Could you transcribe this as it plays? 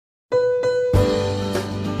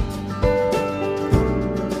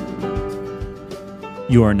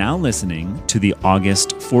You are now listening to the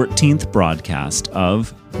August 14th broadcast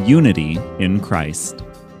of Unity in Christ.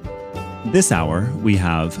 This hour, we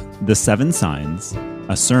have The Seven Signs,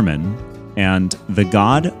 a sermon, and The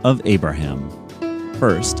God of Abraham.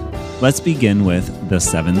 First, let's begin with The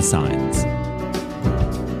Seven Signs.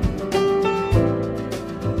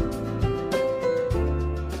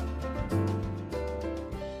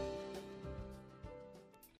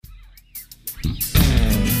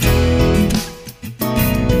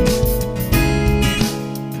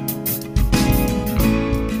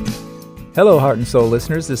 Hello, Heart and Soul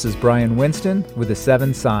listeners. This is Brian Winston with The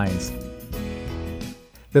Seven Signs.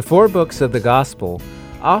 The four books of the Gospel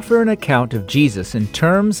offer an account of Jesus in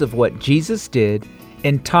terms of what Jesus did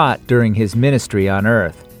and taught during his ministry on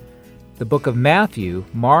earth. The book of Matthew,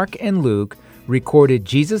 Mark, and Luke recorded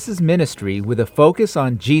Jesus' ministry with a focus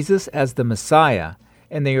on Jesus as the Messiah,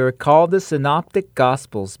 and they are called the Synoptic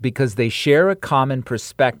Gospels because they share a common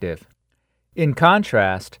perspective. In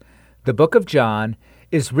contrast, the book of John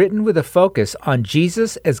is written with a focus on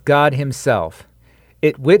Jesus as God himself.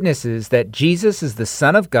 It witnesses that Jesus is the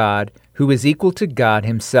Son of God who is equal to God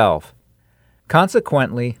himself.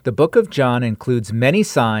 Consequently, the book of John includes many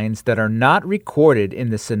signs that are not recorded in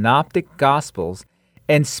the Synoptic Gospels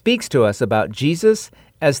and speaks to us about Jesus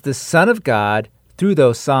as the Son of God through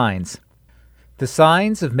those signs. The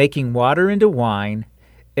signs of making water into wine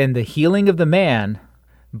and the healing of the man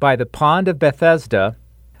by the pond of Bethesda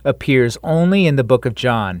appears only in the book of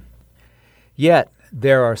John. Yet,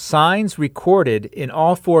 there are signs recorded in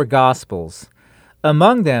all four Gospels.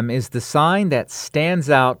 Among them is the sign that stands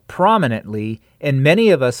out prominently, and many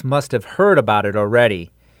of us must have heard about it already.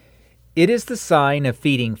 It is the sign of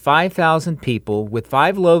feeding 5,000 people with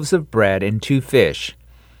 5 loaves of bread and 2 fish.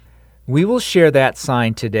 We will share that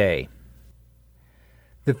sign today.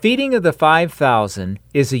 The feeding of the 5,000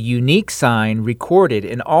 is a unique sign recorded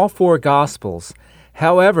in all four Gospels.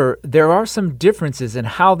 However, there are some differences in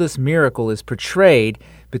how this miracle is portrayed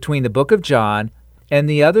between the book of John and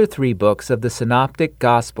the other 3 books of the Synoptic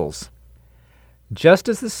Gospels. Just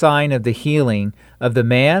as the sign of the healing of the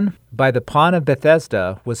man by the pond of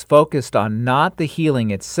Bethesda was focused on not the healing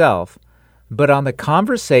itself, but on the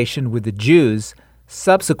conversation with the Jews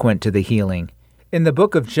subsequent to the healing, in the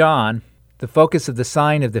book of John, the focus of the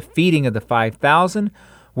sign of the feeding of the 5,000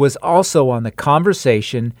 was also on the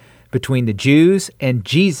conversation between the Jews and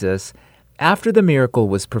Jesus after the miracle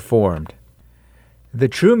was performed. The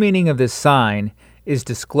true meaning of this sign is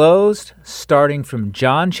disclosed starting from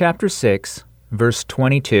John chapter 6, verse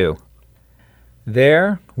 22.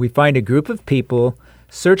 There, we find a group of people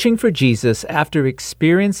searching for Jesus after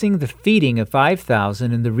experiencing the feeding of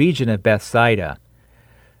 5,000 in the region of Bethsaida.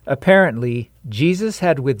 Apparently, Jesus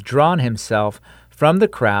had withdrawn himself from the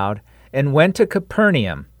crowd and went to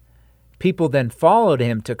Capernaum. People then followed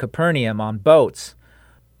him to Capernaum on boats.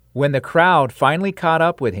 When the crowd finally caught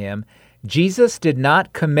up with him, Jesus did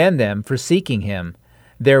not commend them for seeking him.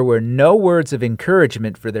 There were no words of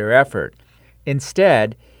encouragement for their effort.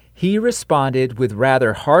 Instead, he responded with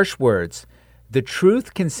rather harsh words. The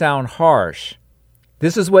truth can sound harsh.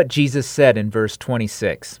 This is what Jesus said in verse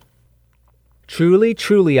 26. Truly,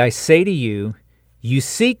 truly, I say to you, you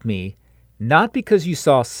seek me, not because you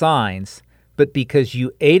saw signs, but because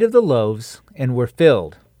you ate of the loaves and were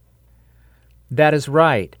filled. That is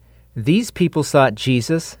right. These people sought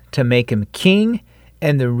Jesus to make him king,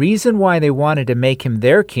 and the reason why they wanted to make him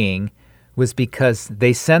their king was because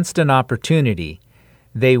they sensed an opportunity.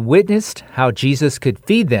 They witnessed how Jesus could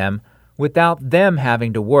feed them without them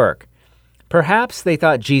having to work. Perhaps they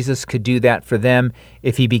thought Jesus could do that for them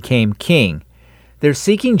if he became king. Their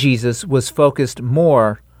seeking Jesus was focused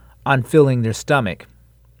more on filling their stomach.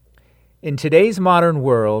 In today's modern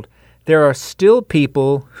world, there are still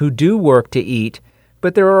people who do work to eat,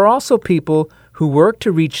 but there are also people who work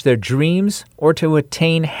to reach their dreams or to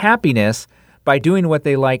attain happiness by doing what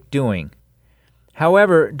they like doing.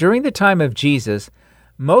 However, during the time of Jesus,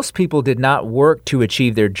 most people did not work to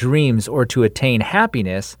achieve their dreams or to attain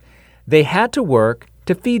happiness. They had to work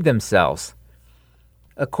to feed themselves.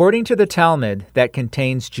 According to the Talmud that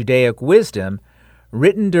contains Judaic wisdom,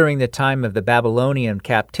 written during the time of the Babylonian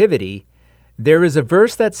captivity, there is a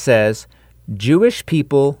verse that says, Jewish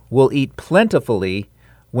people will eat plentifully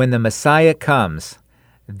when the Messiah comes.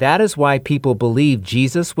 That is why people believed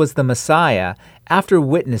Jesus was the Messiah after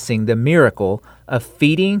witnessing the miracle of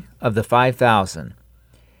feeding of the 5,000.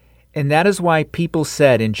 And that is why people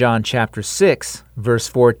said in John chapter 6, verse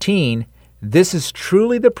 14, this is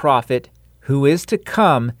truly the prophet who is to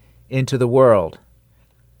come into the world.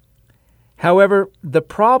 However, the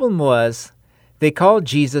problem was they called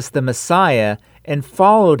Jesus the Messiah and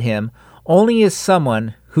followed him only as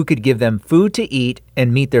someone who could give them food to eat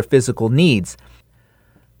and meet their physical needs,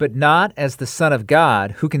 but not as the Son of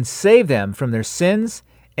God who can save them from their sins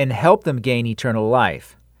and help them gain eternal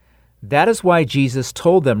life. That is why Jesus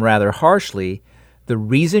told them rather harshly, "The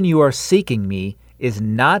reason you are seeking me is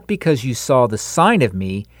not because you saw the sign of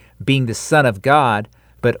me, being the Son of God,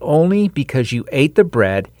 but only because you ate the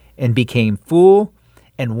bread and became full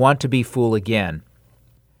and want to be full again."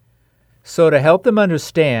 So to help them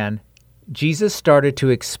understand, Jesus started to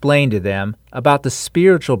explain to them about the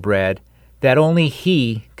spiritual bread that only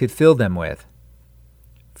He could fill them with.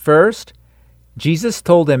 First, Jesus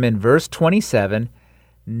told them in verse 27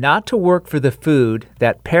 not to work for the food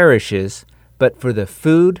that perishes, but for the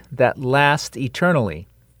food that lasts eternally.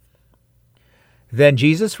 Then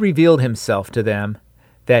Jesus revealed Himself to them,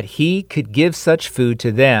 that He could give such food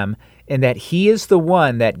to them, and that He is the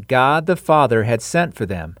one that God the Father had sent for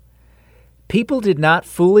them. People did not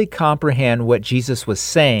fully comprehend what Jesus was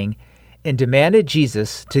saying and demanded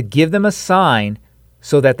Jesus to give them a sign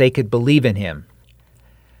so that they could believe in Him.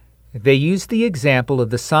 They used the example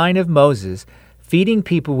of the sign of Moses feeding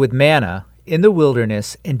people with manna in the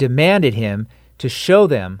wilderness and demanded Him to show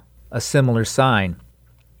them a similar sign.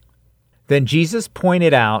 Then Jesus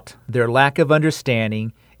pointed out their lack of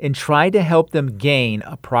understanding and tried to help them gain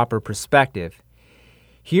a proper perspective.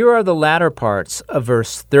 Here are the latter parts of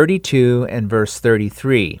verse 32 and verse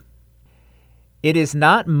 33. "It is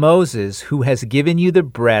not Moses who has given you the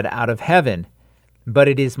bread out of heaven, but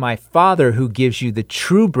it is my Father who gives you the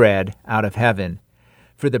true bread out of heaven.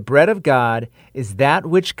 For the bread of God is that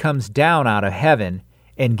which comes down out of heaven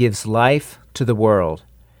and gives life to the world."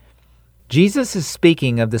 Jesus is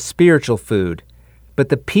speaking of the spiritual food, but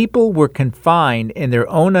the people were confined in their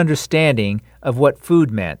own understanding of what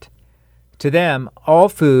food meant. To them, all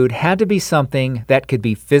food had to be something that could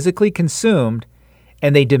be physically consumed,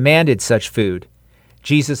 and they demanded such food.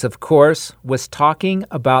 Jesus, of course, was talking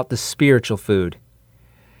about the spiritual food.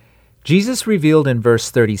 Jesus revealed in verse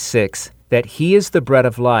 36 that He is the bread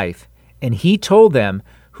of life, and He told them,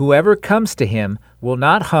 "Whoever comes to Him will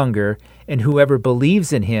not hunger, and whoever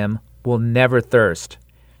believes in Him will never thirst."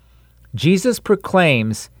 Jesus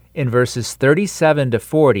proclaims in verses 37 to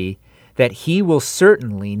 40 that He will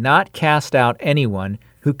certainly not cast out anyone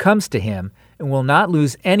who comes to Him and will not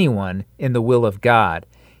lose anyone in the will of God.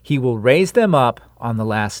 He will raise them up on the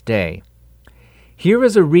last day. Here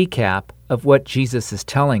is a recap of what Jesus is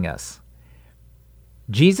telling us.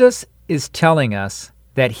 Jesus is telling us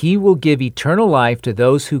that He will give eternal life to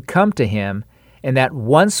those who come to Him, and that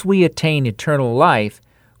once we attain eternal life,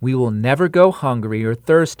 we will never go hungry or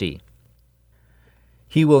thirsty.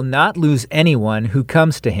 He will not lose anyone who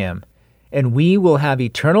comes to Him, and we will have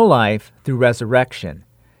eternal life through resurrection.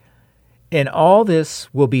 And all this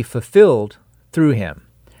will be fulfilled through Him.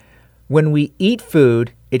 When we eat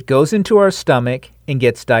food, it goes into our stomach and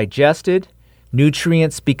gets digested,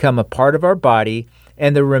 nutrients become a part of our body,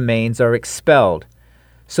 and the remains are expelled.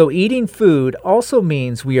 So eating food also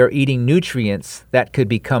means we are eating nutrients that could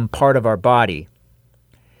become part of our body.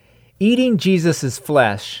 Eating Jesus'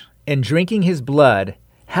 flesh and drinking His blood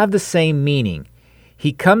have the same meaning.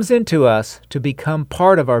 He comes into us to become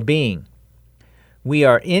part of our being. We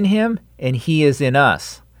are in Him and He is in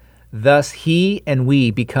us. Thus He and we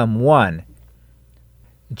become one.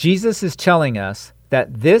 Jesus is telling us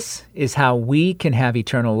that this is how we can have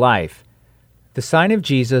eternal life. The sign of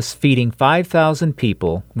Jesus feeding 5,000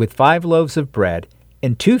 people with 5 loaves of bread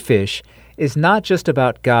and 2 fish is not just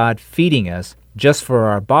about God feeding us just for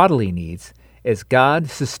our bodily needs, as God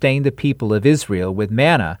sustained the people of Israel with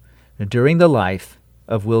manna during the life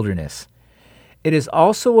of wilderness. It is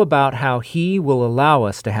also about how He will allow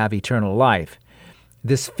us to have eternal life.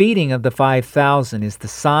 This feeding of the 5,000 is the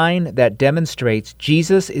sign that demonstrates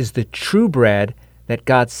Jesus is the true bread that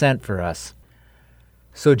God sent for us.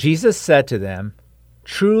 So Jesus said to them,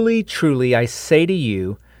 "Truly, truly, I say to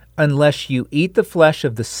you, unless you eat the flesh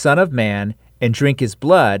of the Son of Man and drink His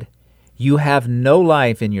blood, you have no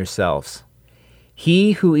life in yourselves.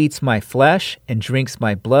 He who eats my flesh and drinks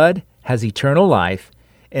my blood has eternal life,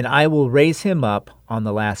 and I will raise him up on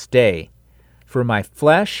the last day. For my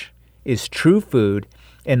flesh is true food,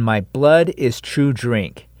 and my blood is true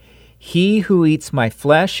drink. He who eats my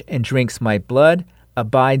flesh and drinks my blood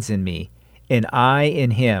abides in me, and I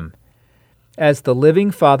in him. As the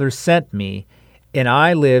living Father sent me, and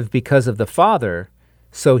I live because of the Father,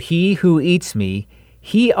 so he who eats me,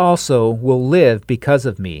 he also will live because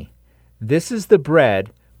of me. This is the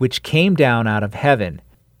bread which came down out of heaven.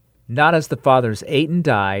 Not as the fathers ate and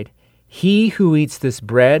died, he who eats this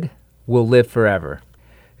bread will live forever."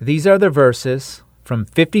 These are the verses from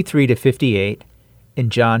 53 to 58 in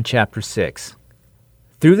John chapter 6.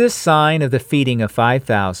 Through this sign of the feeding of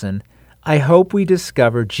 5,000, I hope we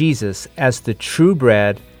discover Jesus as the true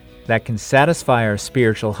bread that can satisfy our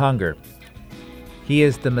spiritual hunger. He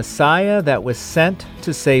is the Messiah that was sent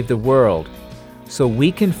to save the world, so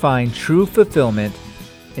we can find true fulfillment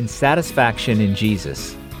and satisfaction in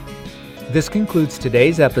Jesus. This concludes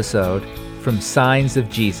today's episode from Signs of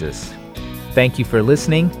Jesus. Thank you for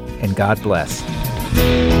listening, and God bless.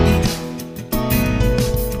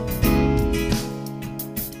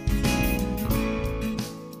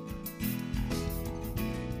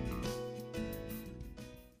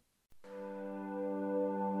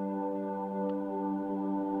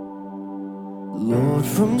 Lord,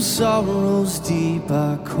 from sorrows deep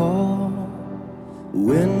I call,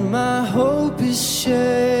 when my hope is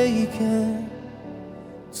shaken,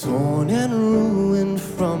 torn and ruined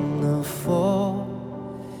from the fall.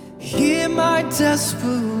 Hear my desperation.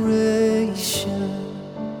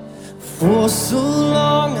 For so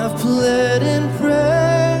long I've pled and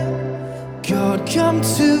prayed, God, come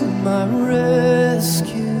to my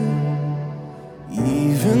rescue.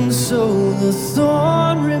 Even so the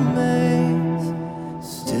thorn remains,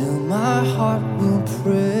 still my heart will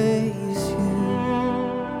praise you.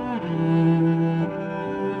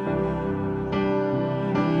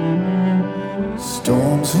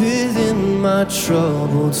 Storms within my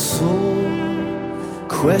troubled soul,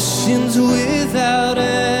 questions without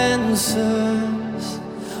answers.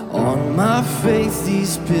 On my faith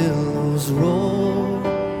these billows roll.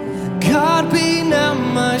 God, be now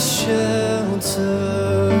my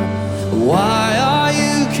shelter. Why are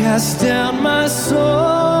you cast down, my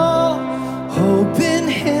soul? Hope in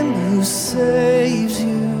Him who saves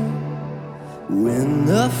you. When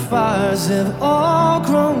the fires have all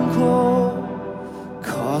grown cold,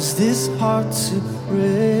 cause this heart to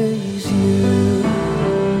praise you.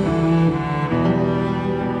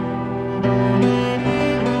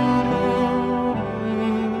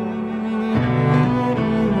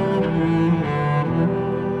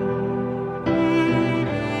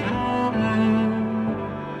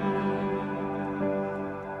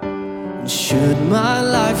 Should my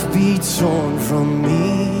life be torn from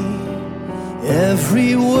me,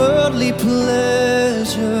 every worldly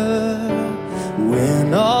pleasure,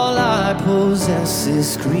 when all I possess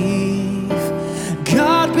is grief,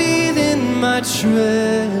 God, be then my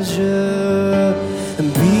treasure,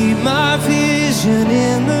 and be my vision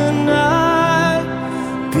in the night,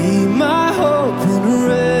 be my hope and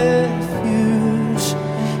refuge,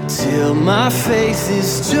 till my faith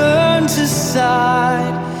is turned to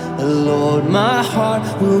sight. Lord, my heart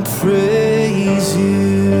will praise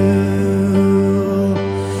you.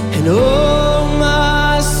 And oh,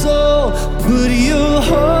 my soul, put your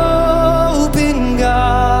hope in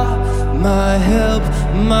God, my help,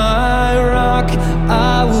 my rock,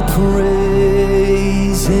 I will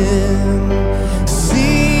praise Him.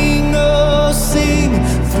 Sing, oh, sing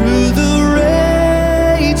through the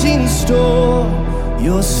raging storm,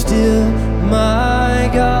 you're still my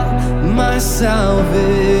God, my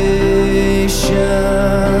salvation.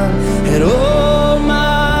 And oh,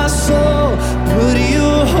 my soul, put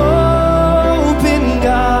your hope in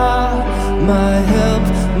God, my help,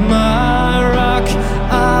 my rock,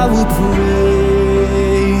 I will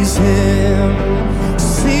praise Him.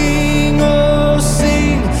 Sing, oh,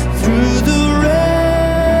 sing through the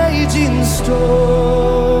raging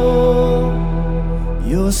storm,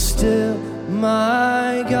 you're still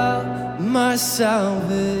my God, my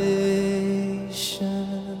salvation.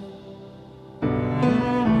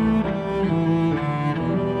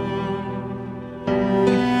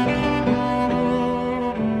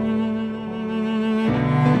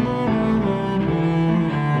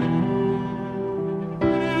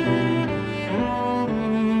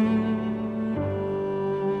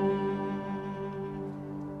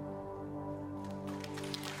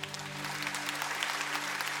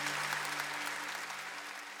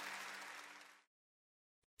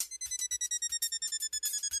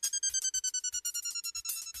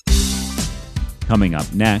 Coming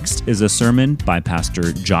up next is a sermon by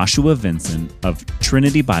Pastor Joshua Vincent of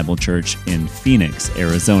Trinity Bible Church in Phoenix,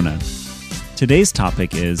 Arizona. Today's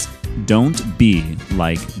topic is Don't Be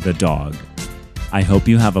Like the Dog. I hope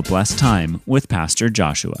you have a blessed time with Pastor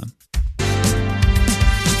Joshua.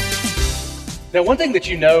 Now, one thing that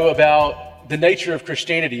you know about the nature of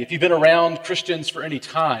Christianity, if you've been around Christians for any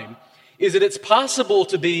time, is that it's possible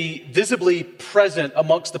to be visibly present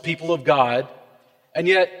amongst the people of God and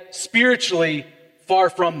yet spiritually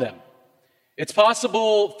far from them. It's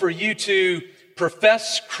possible for you to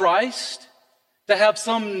profess Christ, to have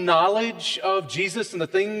some knowledge of Jesus and the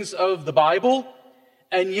things of the Bible,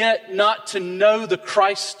 and yet not to know the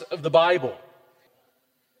Christ of the Bible.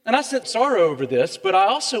 And I sense sorrow over this, but I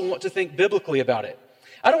also want to think biblically about it.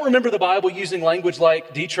 I don't remember the Bible using language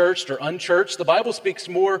like de-churched or unchurched. The Bible speaks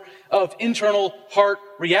more of internal heart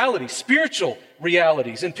realities, spiritual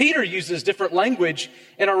realities. And Peter uses different language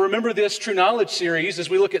in our Remember This True Knowledge series as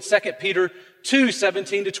we look at 2 Peter 2,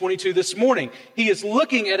 17 to 22 this morning. He is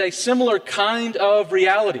looking at a similar kind of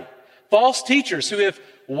reality. False teachers who have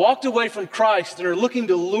walked away from Christ and are looking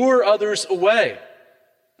to lure others away.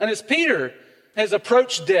 And as Peter has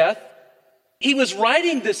approached death, he was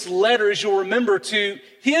writing this letter, as you'll remember, to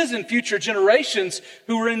his and future generations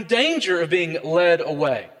who were in danger of being led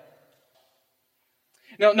away.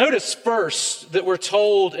 Now, notice first that we're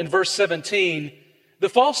told in verse 17, the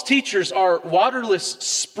false teachers are waterless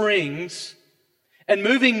springs and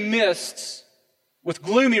moving mists with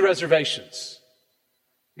gloomy reservations.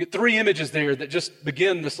 You get three images there that just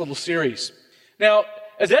begin this little series. Now,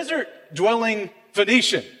 as desert-dwelling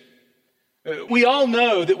Phoenician, we all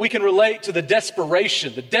know that we can relate to the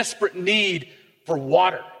desperation, the desperate need for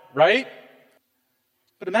water, right?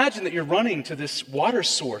 But imagine that you're running to this water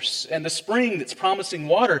source and the spring that's promising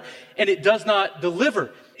water, and it does not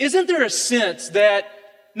deliver. Isn't there a sense that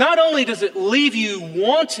not only does it leave you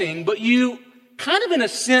wanting, but you kind of in a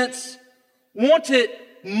sense want it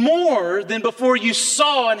more than before you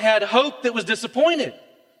saw and had hope that was disappointed?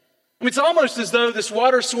 I mean, it's almost as though this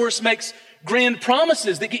water source makes grand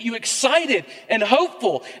promises that get you excited and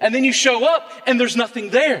hopeful, and then you show up and there's nothing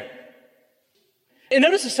there. And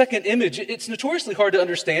notice the second image. It's notoriously hard to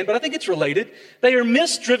understand, but I think it's related. They are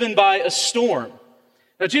mist driven by a storm.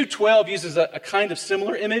 Now, Jude 12 uses a kind of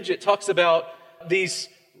similar image. It talks about these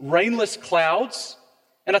rainless clouds,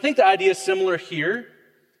 and I think the idea is similar here.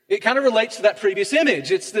 It kind of relates to that previous image.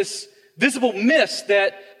 It's this visible mist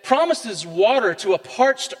that promises water to a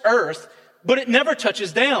parched earth, but it never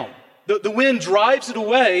touches down. The wind drives it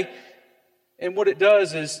away, and what it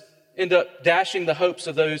does is end up dashing the hopes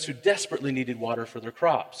of those who desperately needed water for their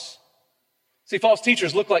crops. See, false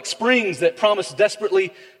teachers look like springs that promise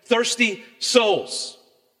desperately thirsty souls.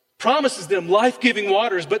 Promises them life-giving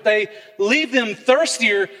waters, but they leave them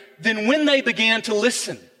thirstier than when they began to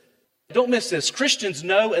listen. Don't miss this. Christians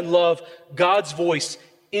know and love God's voice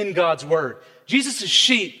in God's word. Jesus'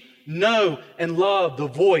 sheep know and love the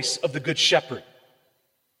voice of the Good Shepherd.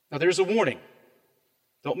 Now, there's a warning.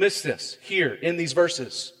 Don't miss this here in these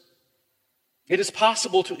verses. It is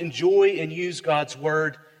possible to enjoy and use God's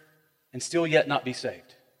word and still yet not be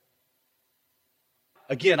saved.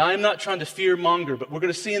 Again, I'm not trying to fear monger, but we're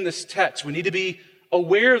going to see in this text, we need to be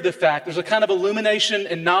aware of the fact there's a kind of illumination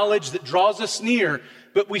and knowledge that draws us near,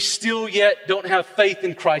 but we still yet don't have faith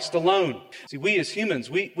in Christ alone. See, we as humans,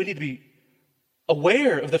 we need to be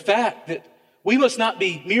aware of the fact that we must not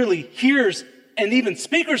be merely hearers and even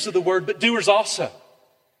speakers of the word, but doers also.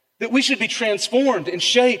 That we should be transformed and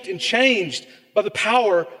shaped and changed by the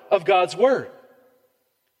power of God's word.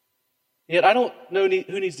 Yet I don't know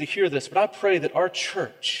who needs to hear this, but I pray that our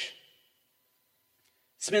church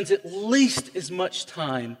spends at least as much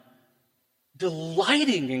time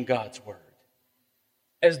delighting in God's word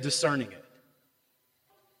as discerning it.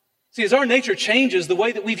 See, as our nature changes, the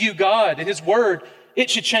way that we view God and his word, it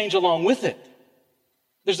should change along with it.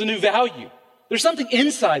 There's a new value. There's something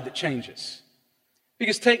inside that changes.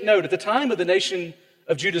 Because take note, at the time of the nation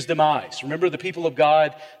of Judah's demise, remember the people of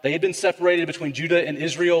God, they had been separated between Judah and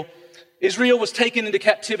Israel. Israel was taken into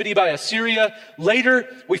captivity by Assyria. Later,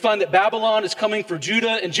 we find that Babylon is coming for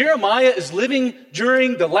Judah, and Jeremiah is living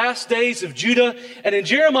during the last days of Judah. And in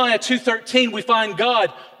Jeremiah 2:13, we find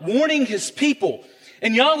God warning his people.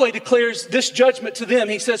 And Yahweh declares this judgment to them.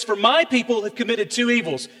 He says, "For my people have committed two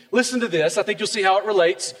evils." Listen to this. I think you'll see how it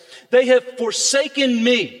relates. "They have forsaken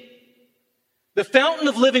me, the fountain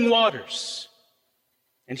of living waters,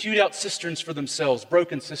 and hewed out cisterns for themselves,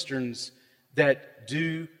 broken cisterns that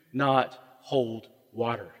do not hold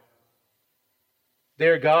water."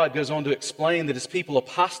 There, God goes on to explain that his people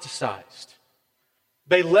apostatized.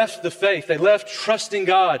 They left the faith. They left trusting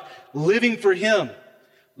God, living for him.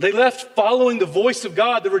 They left following the voice of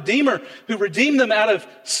God, the Redeemer, who redeemed them out of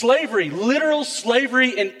slavery, literal slavery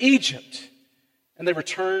in Egypt. And they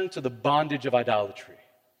returned to the bondage of idolatry.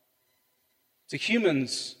 To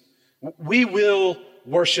humans, we will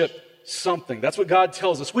worship something. That's what God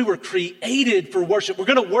tells us. We were created for worship. We're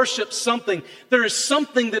going to worship something. There is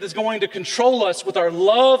something that is going to control us with our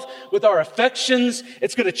love, with our affections.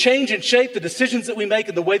 It's going to change and shape the decisions that we make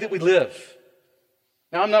and the way that we live.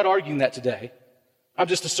 Now, I'm not arguing that today. I'm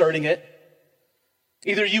just asserting it.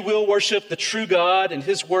 Either you will worship the true God and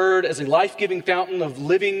his word as a life-giving fountain of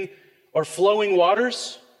living or flowing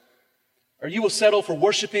waters, or you will settle for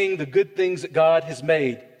worshiping the good things that God has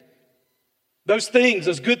made. Those things,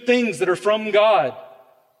 those good things that are from God,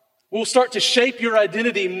 will start to shape your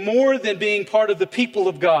identity more than being part of the people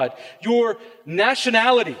of God. Your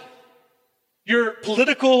nationality, your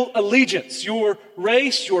political allegiance, your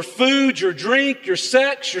race, your food, your drink, your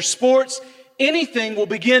sex, your sports, anything will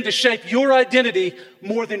begin to shape your identity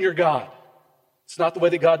more than your God. It's not the way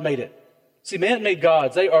that God made it. See, man-made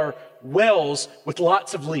gods, they are wells with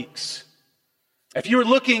lots of leaks. If you're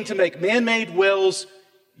looking to make man-made wells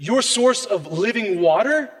your source of living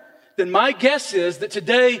water, then my guess is that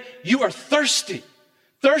today you are thirsty.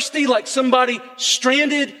 Thirsty like somebody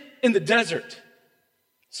stranded in the desert.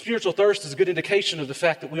 Spiritual thirst is a good indication of the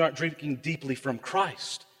fact that we aren't drinking deeply from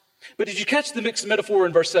Christ. But did you catch the mixed metaphor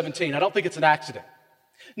in verse 17? I don't think it's an accident.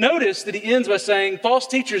 Notice that he ends by saying, false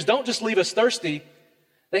teachers don't just leave us thirsty,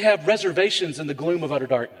 they have reservations in the gloom of utter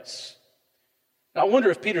darkness. Now, I wonder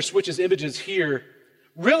if Peter switches images here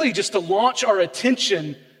really just to launch our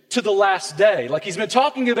attention to the last day. Like he's been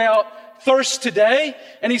talking about thirst today,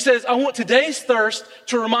 and he says, I want today's thirst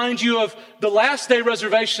to remind you of the last day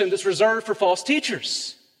reservation that's reserved for false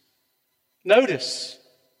teachers. Notice,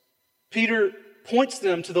 Peter points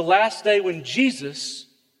them to the last day when Jesus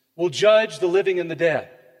will judge the living and the dead.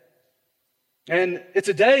 And it's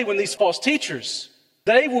a day when these false teachers,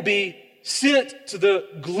 they will be sent to the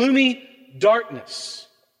gloomy darkness.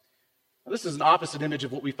 Now, this is an opposite image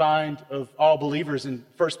of what we find of all believers in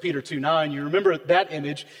 1 Peter 2:9. You remember that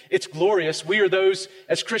image. It's glorious. We are those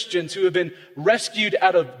as Christians who have been rescued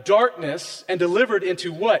out of darkness and delivered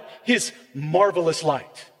into what? His marvelous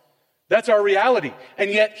light. That's our reality.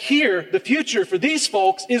 And yet here, the future for these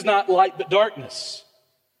folks is not light but darkness.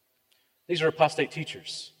 These are apostate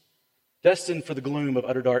teachers, destined for the gloom of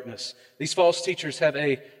utter darkness. These false teachers have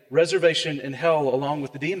a reservation in hell along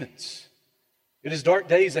with the demons. It is dark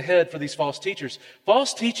days ahead for these false teachers.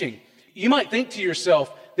 False teaching, you might think to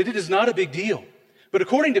yourself that it is not a big deal. But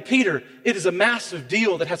according to Peter, it is a massive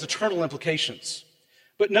deal that has eternal implications.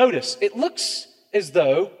 But notice, it looks as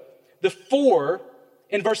though the 4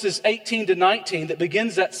 in verses 18 to 19 that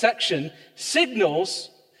begins that section signals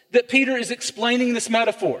that Peter is explaining this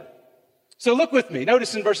metaphor. So look with me.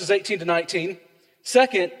 Notice in verses 18 to 19.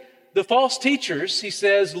 Second, the false teachers, he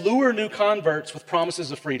says, lure new converts with promises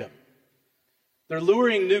of freedom. They're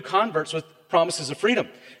luring new converts with promises of freedom.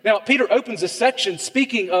 Now, Peter opens this section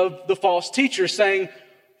speaking of the false teacher, saying,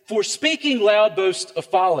 for speaking loud boast of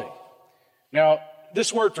folly. Now,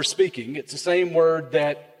 this word for speaking, it's the same word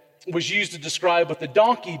that was used to describe what the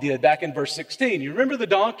donkey did back in verse 16. You remember the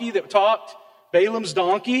donkey that talked, Balaam's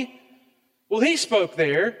donkey? Well, he spoke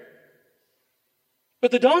there.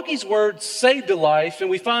 But the donkey's words saved a life, and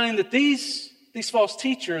we find that these false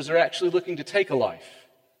teachers are actually looking to take a life.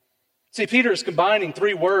 See, Peter is combining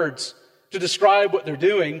 3 words to describe what they're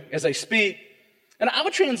doing as they speak. And I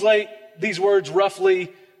would translate these words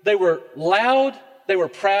roughly. They were loud, they were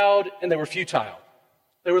proud, and they were futile.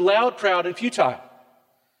 They were loud, proud, and futile.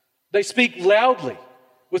 They speak loudly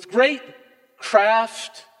with great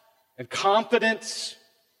craft and confidence,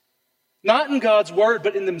 not in God's word,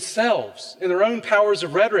 but in themselves, in their own powers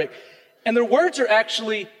of rhetoric. And their words are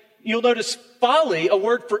actually, you'll notice, folly, a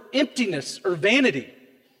word for emptiness or vanity.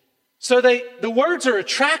 So the words are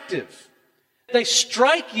attractive. They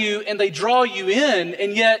strike you and they draw you in,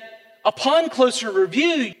 and yet upon closer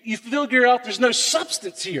review, you figure out there's no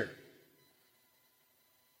substance here.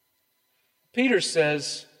 Peter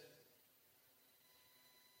says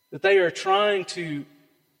that they are trying to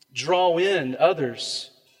draw in others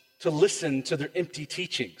to listen to their empty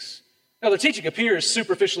teachings. Now, their teaching appears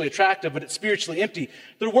superficially attractive, but it's spiritually empty.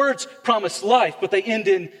 Their words promise life, but they end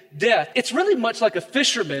in death. It's really much like a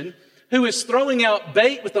fisherman who is throwing out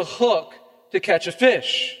bait with a hook to catch a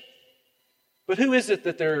fish. But who is it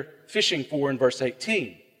that they're fishing for in verse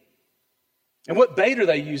 18? And what bait are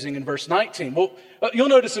they using in verse 19? Well, you'll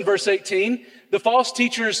notice in verse 18, the false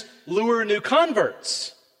teachers lure new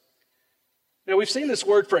converts. Now, we've seen this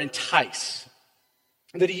word for entice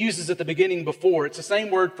that he uses at the beginning before. It's the same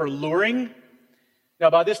word for luring. Now,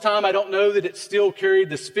 by this time, I don't know that it still carried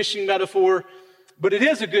this fishing metaphor, but it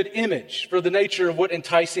is a good image for the nature of what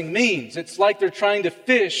enticing means. It's like they're trying to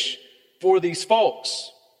fish for these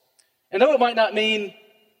folks. And though it might not mean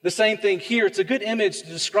the same thing here, it's a good image to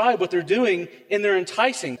describe what they're doing in their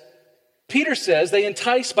enticing. Peter says they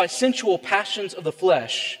entice by sensual passions of the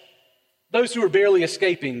flesh those who are barely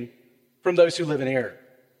escaping from those who live in error.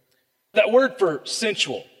 That word for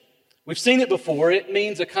sensual, we've seen it before. It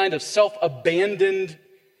means a kind of self-abandonment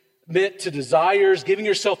to desires, giving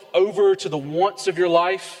yourself over to the wants of your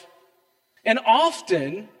life. And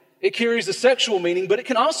often, It carries a sexual meaning, but it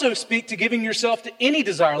can also speak to giving yourself to any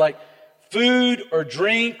desire, like food or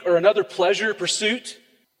drink or another pleasure pursuit.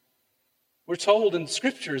 We're told in the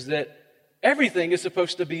scriptures that everything is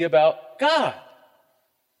supposed to be about God.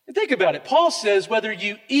 And think about it. Paul says whether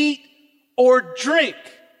you eat or drink,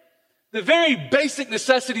 the very basic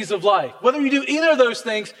necessities of life, whether you do either of those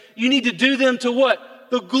things, you need to do them to what?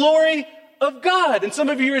 The glory of God. And some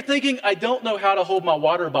of you are thinking, I don't know how to hold my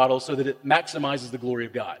water bottle so that it maximizes the glory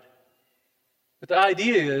of God. But the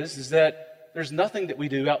idea is that there's nothing that we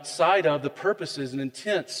do outside of the purposes and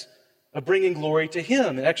intents of bringing glory to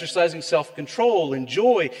Him and exercising self-control and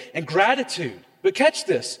joy and gratitude. But catch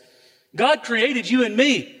this. God created you and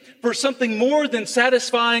me for something more than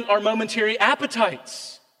satisfying our momentary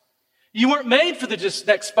appetites. You weren't made for the just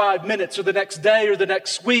next 5 minutes or the next day or the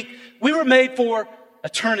next week. We were made for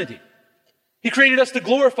eternity. He created us to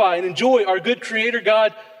glorify and enjoy our good Creator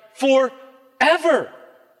God forever.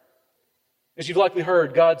 As you've likely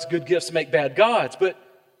heard, God's good gifts make bad gods. But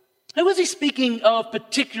who is He speaking of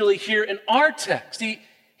particularly here in our text?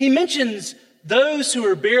 He mentions those who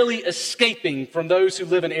are barely escaping from those who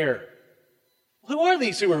live in error. Who are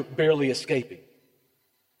these who are barely escaping?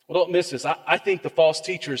 Well, don't miss this. I think the false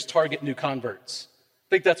teachers target new converts. I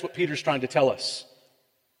think that's what Peter's trying to tell us.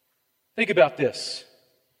 Think about this.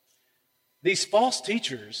 These false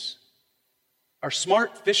teachers are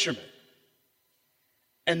smart fishermen,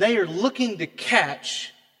 and they are looking to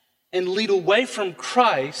catch and lead away from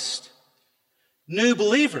Christ new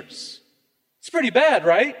believers. It's pretty bad,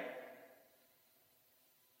 right?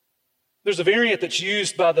 There's a variant that's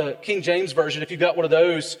used by the King James Version. If you've got one of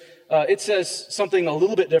those, it says something a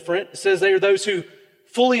little bit different. It says they are those who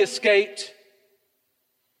fully escaped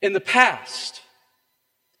in the past.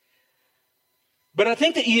 But I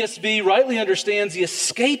think the ESV rightly understands the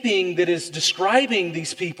escaping that is describing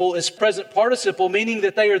these people as present participle, meaning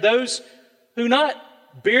that they are those who not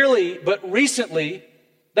barely, but recently,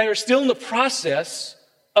 they are still in the process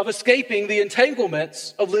of escaping the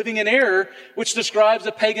entanglements of living in error, which describes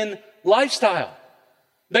a pagan lifestyle.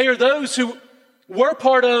 They are those who were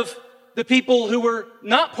part of the people who were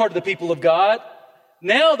not part of the people of God.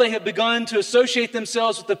 Now they have begun to associate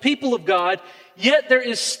themselves with the people of God, yet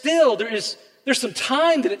there's some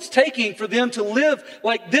time that it's taking for them to live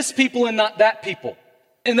like this people and not that people.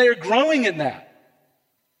 And they are growing in that.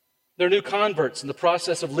 They're new converts in the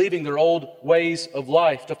process of leaving their old ways of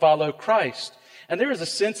life to follow Christ. And there is a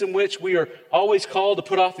sense in which we are always called to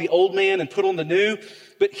put off the old man and put on the new.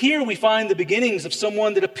 But here we find the beginnings of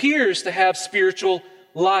someone that appears to have spiritual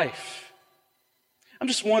life. I'm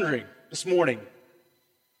just wondering this morning,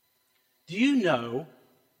 do you know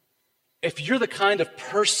if you're the kind of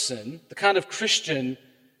person, the kind of Christian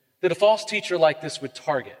that a false teacher like this would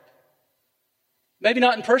target? Maybe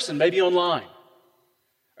not in person, maybe online.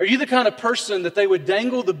 Are you the kind of person that they would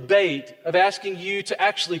dangle the bait of asking you to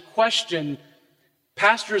actually question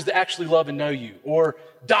pastors that actually love and know you, or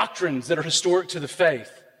doctrines that are historic to the faith,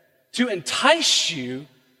 to entice you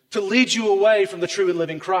to lead you away from the true and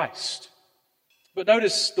living Christ? But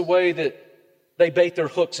notice the way that they bait their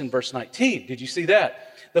hooks in verse 19. Did you see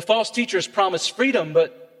that? The false teachers promise freedom,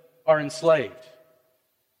 but are enslaved.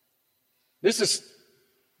 This is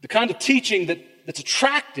the kind of teaching that's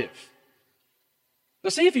attractive. Now,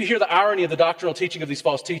 see if you hear the irony of the doctrinal teaching of these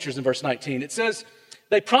false teachers in verse 19. It says,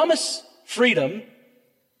 they promise freedom,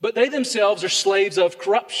 but they themselves are slaves of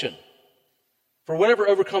corruption. For whatever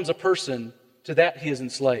overcomes a person, to that he is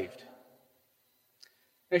enslaved.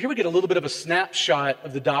 Now, here we get a little bit of a snapshot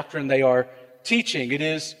of the doctrine they are teaching. It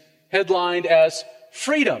is headlined as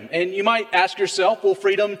freedom. And you might ask yourself, well,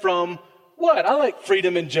 freedom from what? I like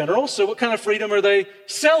freedom in general, so what kind of freedom are they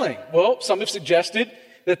selling? Well, some have suggested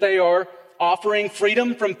that they are offering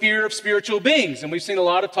freedom from fear of spiritual beings. And we've seen a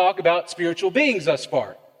lot of talk about spiritual beings thus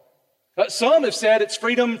far. Some have said it's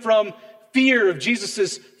freedom from fear of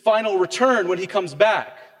Jesus' final return when he comes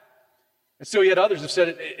back. And so yet others have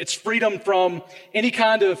said it's freedom from any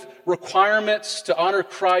kind of requirements to honor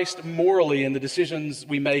Christ morally in the decisions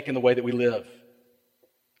we make and the way that we live.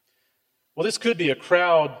 Well, this could be a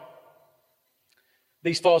crowd,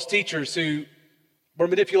 these false teachers who were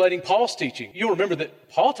manipulating Paul's teaching. You'll remember that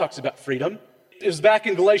Paul talks about freedom. It was back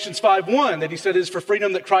in Galatians 5:1 that he said it is for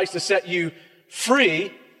freedom that Christ has set you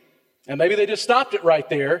free. And maybe they just stopped it right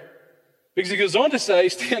there, because he goes on to say,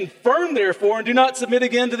 stand firm therefore and do not submit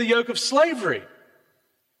again to the yoke of slavery.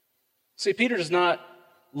 See, Peter does not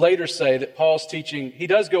later say that Paul's teaching, he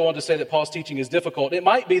does go on to say that Paul's teaching is difficult. It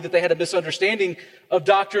might be that they had a misunderstanding of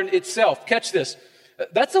doctrine itself. Catch this.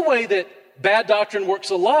 That's the way that bad doctrine works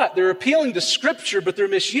a lot. They're appealing to Scripture, but they're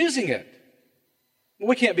misusing it.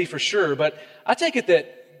 We can't be for sure, but I take it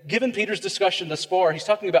that given Peter's discussion thus far, he's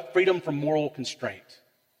talking about freedom from moral constraint.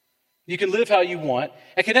 You can live how you want.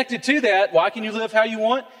 And connected to that, why can you live how you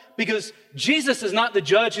want? Because Jesus is not the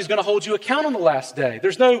judge who's going to hold you account on the last day.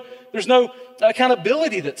 There's no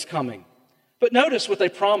accountability that's coming. But notice what they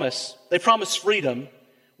promise. They promise freedom,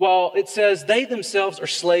 while it says they themselves are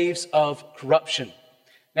slaves of corruption.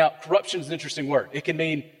 Now, corruption is an interesting word. It can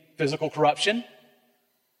mean physical corruption,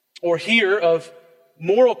 or here of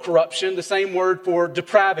moral corruption, the same word for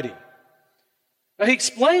depravity. Now, he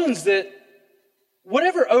explains that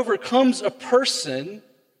whatever overcomes a person,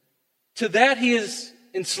 to that he is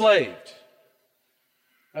enslaved.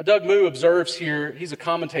 Now, Doug Moo observes here, he's a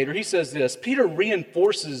commentator, he says this: Peter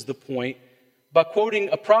reinforces the point by quoting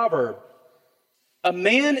a proverb. A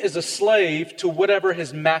man is a slave to whatever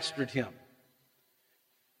has mastered him.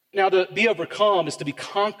 Now, to be overcome is to be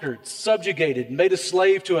conquered, subjugated, made a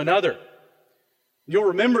slave to another. You'll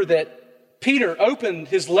remember that Peter opened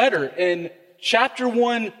his letter in chapter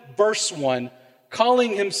 1, verse 1,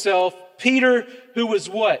 calling himself Peter, who was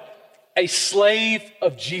what? A slave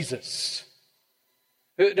of Jesus.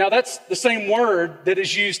 Now, that's the same word that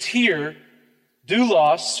is used here,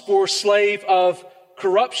 doulos, for slave of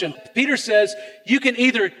corruption. Peter says, you can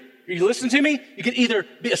either, you listen to me? You can either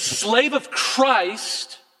be a slave of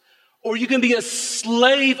Christ, or you can be a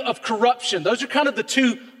slave of corruption. Those are kind of the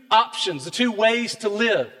two options, the two ways to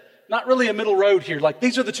live. Not really a middle road here. Like,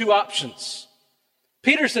 these are the two options.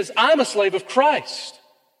 Peter says, I'm a slave of Christ.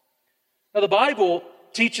 Now, the Bible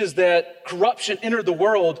teaches that corruption entered the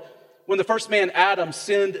world when the first man, Adam,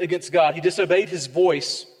 sinned against God. He disobeyed his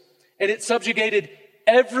voice, and it subjugated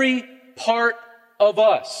every part of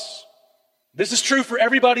us. This is true for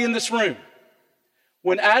everybody in this room.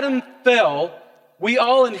 When Adam fell, we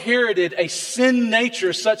all inherited a sin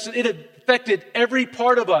nature such that it affected every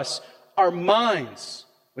part of us, our minds.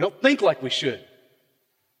 We don't think like we should.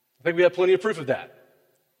 I think we have plenty of proof of that.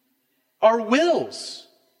 Our wills.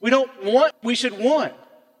 We don't want, we should want.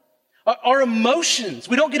 Our emotions.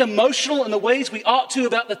 We don't get emotional in the ways we ought to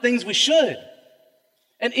about the things we should.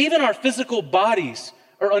 And even our physical bodies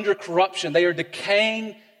are under corruption. They are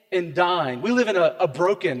decaying and dying. We live in a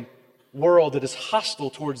broken world that is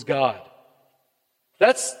hostile towards God.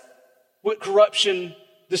 That's what corruption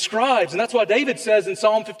describes. And that's why David says in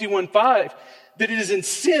Psalm 51:5 that it is in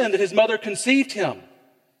sin that his mother conceived him.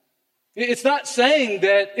 It's not saying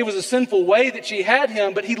that it was a sinful way that she had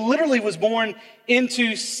him, but he literally was born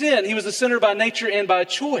into sin. He was a sinner by nature and by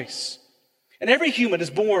choice. And every human is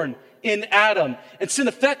born in Adam. And sin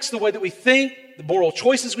affects the way that we think, the moral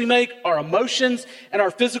choices we make, our emotions, and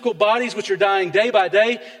our physical bodies, which are dying day by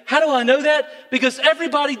day. How do I know that? Because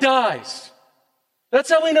everybody dies. That's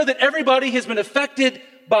how we know that everybody has been affected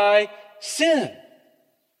by sin.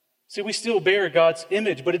 See, we still bear God's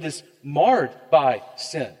image, but it is marred by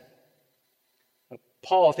sin.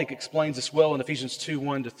 Paul, I think, explains this well in Ephesians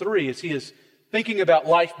 2:1-3 as he is thinking about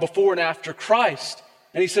life before and after Christ.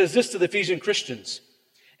 And he says this to the Ephesian Christians: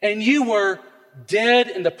 and you were dead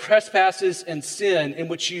in the trespasses and sin in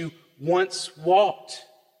which you once walked,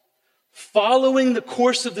 following the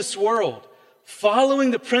course of this world, following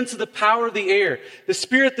the prince of the power of the air, the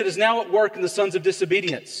spirit that is now at work in the sons of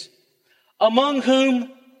disobedience, among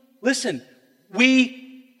whom, listen,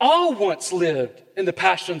 we all once lived in the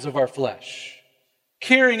passions of our flesh,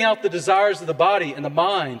 carrying out the desires of the body and the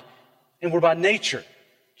mind, and were by nature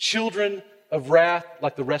children of wrath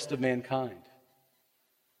like the rest of mankind.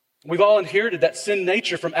 We've all inherited that sin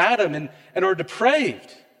nature from Adam and are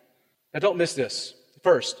depraved. Now, don't miss this.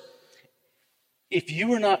 First, if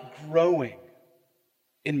you are not growing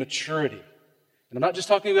in maturity, and I'm not just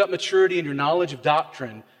talking about maturity in your knowledge of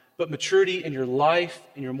doctrine, but maturity in your life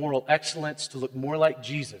and your moral excellence to look more like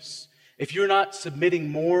Jesus. If you're not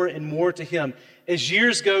submitting more and more to Him as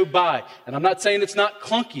years go by, and I'm not saying it's not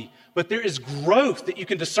clunky, but there is growth that you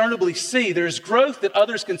can discernibly see. There is growth that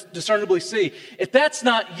others can discernibly see. If that's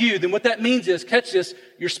not you, then what that means is, catch this,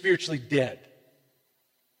 you're spiritually dead.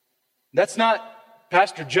 That's not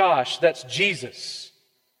Pastor Josh, that's Jesus.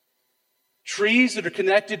 Trees that are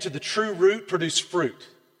connected to the true root produce fruit.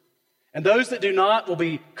 And those that do not will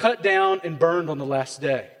be cut down and burned on the last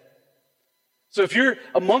day. So if you're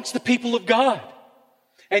amongst the people of God,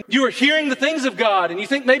 and you are hearing the things of God, and you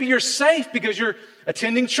think maybe you're safe because you're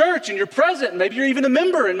attending church and you're present, and maybe you're even a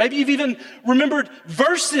member, and maybe you've even remembered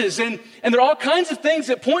verses, and there are all kinds of things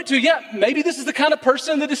that point to, yeah, maybe this is the kind of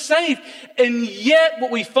person that is saved. And yet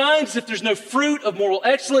what we find is if there's no fruit of moral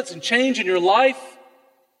excellence and change in your life,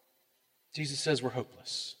 Jesus says we're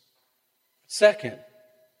hopeless. Second,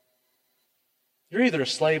 you're either a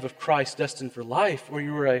slave of Christ destined for life, or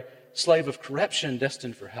you're a slave of corruption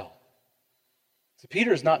destined for hell. So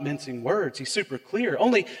Peter is not mincing words. He's super clear.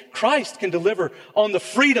 Only Christ can deliver on the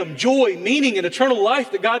freedom, joy, meaning, and eternal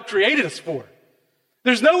life that God created us for.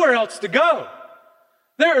 There's nowhere else to go.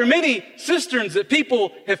 There are many cisterns that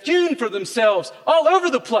people have hewn for themselves all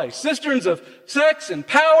over the place. Cisterns of sex and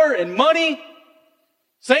power and money.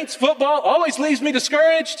 Saints football always leaves me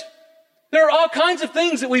discouraged. There are all kinds of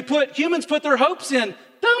things that humans put their hopes in.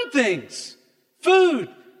 Dumb things. Food.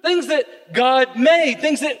 Things that God made.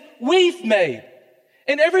 Things that we've made.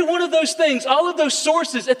 And every one of those things, all of those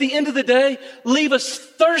sources, at the end of the day, leave us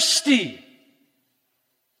thirsty.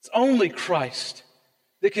 It's only Christ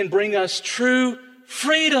that can bring us true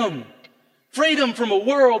freedom. Freedom from a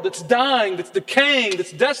world that's dying, that's decaying,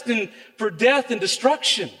 that's destined for death and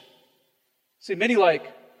destruction. See, many like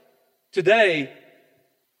today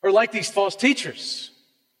are like these false teachers.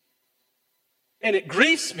 And it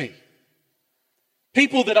grieves me.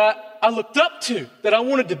 People that I looked up to, that I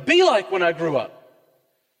wanted to be like when I grew up.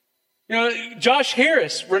 You know, Josh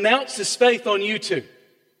Harris renounced his faith on YouTube.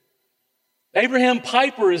 Abraham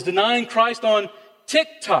Piper is denying Christ on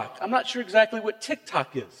TikTok. I'm not sure exactly what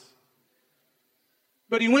TikTok is.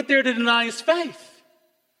 But he went there to deny his faith.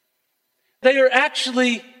 They are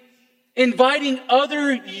actually inviting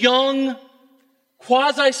other young,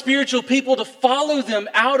 quasi-spiritual people to follow them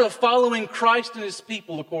out of following Christ and his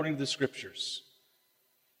people according to the Scriptures.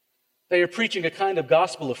 They are preaching a kind of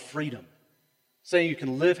gospel of freedom, saying you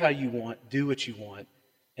can live how you want, do what you want,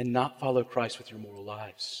 and not follow Christ with your moral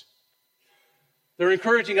lives. They're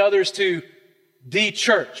encouraging others to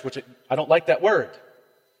de-church, which I don't like that word.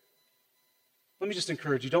 Let me just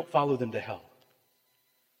encourage you, don't follow them to hell.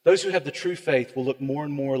 Those who have the true faith will look more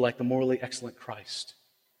and more like the morally excellent Christ.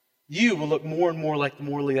 You will look more and more like the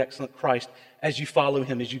morally excellent Christ as you follow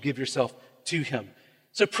him, as you give yourself to him.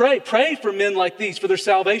 So pray for men like these for their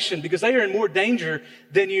salvation, because they are in more danger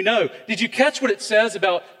than you know. Did you catch what it says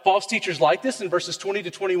about false teachers like this in verses 20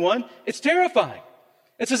 to 21? It's terrifying.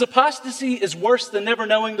 It says apostasy is worse than never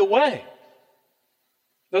knowing the way.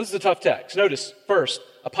 Now, this is a tough text. Notice, first,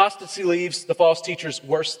 apostasy leaves the false teachers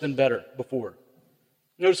worse than better before.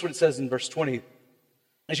 Notice what it says in verse 20.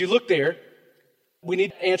 As you look there, we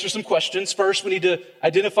need to answer some questions. First, we need to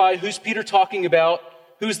identify who's Peter talking about.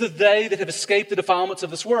 Who's the they that have escaped the defilements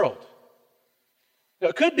of this world? Now,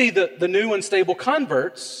 it could be the new unstable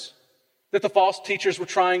converts that the false teachers were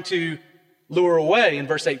trying to lure away in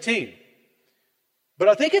verse 18. But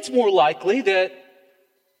I think it's more likely that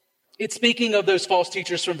it's speaking of those false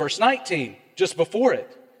teachers from verse 19, just before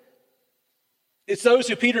it. It's those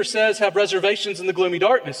who Peter says have reservations in the gloomy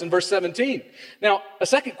darkness in verse 17. Now, a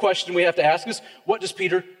second question we have to ask is, what does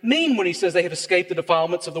Peter mean when he says they have escaped the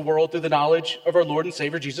defilements of the world through the knowledge of our Lord and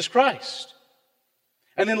Savior Jesus Christ?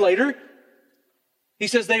 And then later, he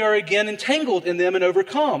says they are again entangled in them and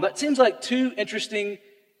overcome. That seems like two interesting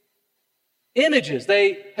images.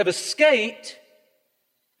 They have escaped,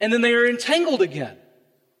 and then they are entangled again.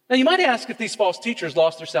 Now, you might ask if these false teachers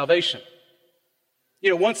lost their salvation. You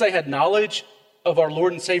know, once they had knowledge of our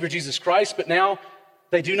Lord and Savior Jesus Christ, but now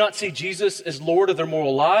they do not see Jesus as Lord of their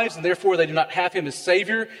moral lives, and therefore they do not have him as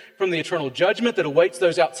Savior from the eternal judgment that awaits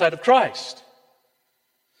those outside of Christ.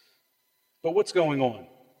 But what's going on?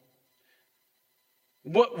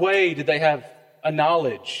 In what way did they have a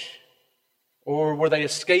knowledge, or were they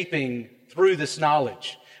escaping through this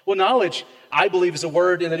knowledge? Well, knowledge, I believe, is a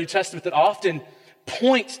word in the New Testament that often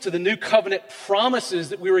points to the new covenant promises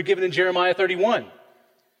that we were given in Jeremiah 31.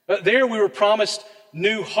 There we were promised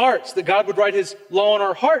new hearts, that God would write his law in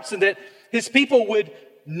our hearts and that his people would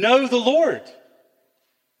know the Lord.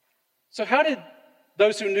 So how did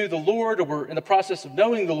those who knew the Lord or were in the process of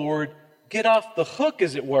knowing the Lord get off the hook,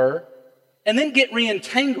 as it were, and then get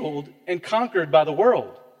re-entangled and conquered by the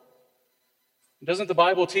world? Doesn't the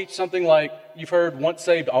Bible teach something like, you've heard, once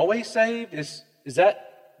saved, always saved? Is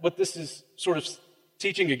that what this is sort of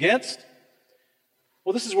teaching against?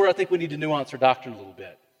 Well, this is where I think we need to nuance our doctrine a little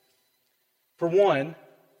bit. For one,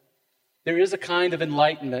 there is a kind of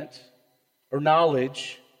enlightenment or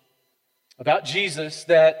knowledge about Jesus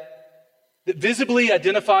that visibly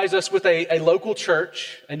identifies us with a local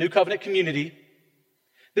church, a new covenant community,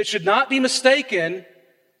 that should not be mistaken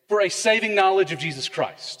for a saving knowledge of Jesus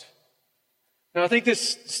Christ. Now, I think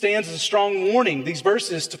this stands as a strong warning, these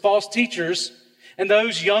verses, to false teachers and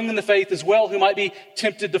those young in the faith as well who might be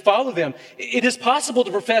tempted to follow them. It is possible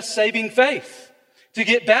to profess saving faith, to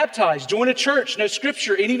get baptized, join a church, know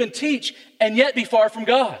Scripture, and even teach, and yet be far from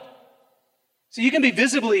God. So you can be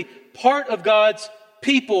visibly part of God's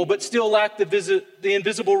people, but still lack the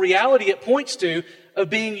invisible reality it points to of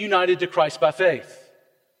being united to Christ by faith.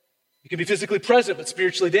 You can be physically present, but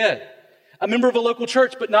spiritually dead. a member of a local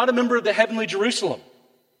church, but not a member of the heavenly Jerusalem.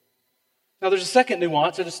 Now, there's a second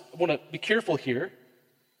nuance. I just want to be careful here.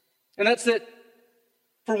 And that's that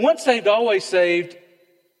for once saved, always saved,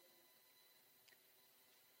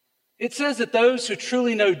 it says that those who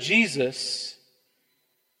truly know Jesus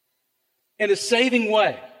in a saving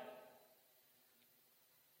way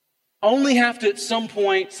only have to at some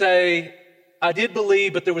point say, I did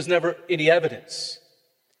believe, but there was never any evidence.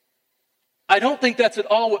 I don't think that's at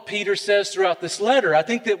all what Peter says throughout this letter. I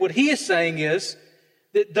think that what he is saying is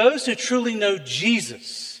that those who truly know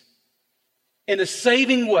Jesus in a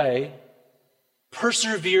saving way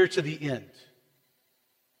persevere to the end.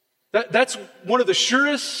 That's one of the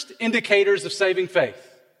surest indicators of saving faith.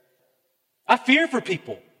 I fear for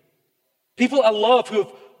people I love who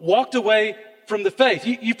have walked away from the faith.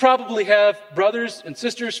 You probably have brothers and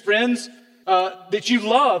sisters, friends that you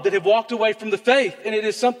love that have walked away from the faith, and it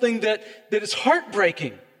is something that is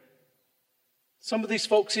heartbreaking. Some of these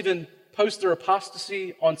folks even post their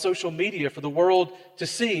apostasy on social media for the world to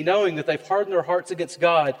see, knowing that they've hardened their hearts against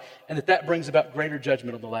God and that brings about greater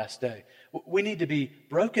judgment on the last day. We need to be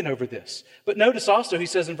broken over this. But notice also, he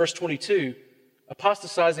says in verse 22,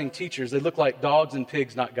 apostatizing teachers, they look like dogs and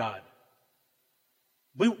pigs, not God.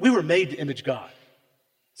 We were made to image God.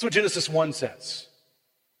 That's what Genesis 1 says.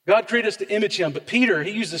 God created us to image him, but Peter,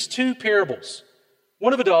 he uses two parables,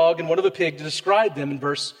 one of a dog and one of a pig, to describe them in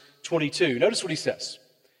verse 22. Notice what he says.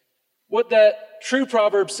 What that true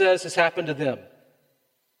proverb says has happened to them.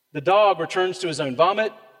 The dog returns to his own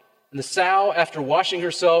vomit, and the sow, after washing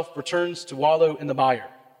herself, returns to wallow in the mire.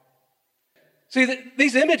 See,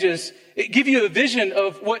 these images give you a vision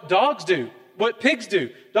of what dogs do, what pigs do.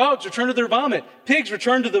 Dogs return to their vomit. Pigs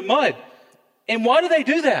return to the mud. And why do they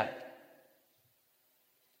do that?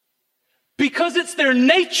 Because it's their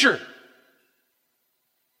nature.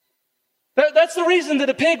 That's the reason that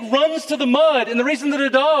a pig runs to the mud, and the reason that a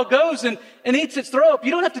dog goes and eats its throw up.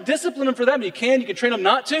 You don't have to discipline him for that. You can train him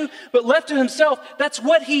not to, but left to himself, that's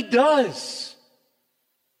what he does.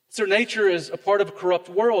 It's their nature as a part of a corrupt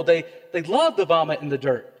world. They love the vomit and the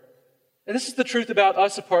dirt. And this is the truth about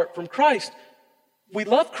us apart from Christ. We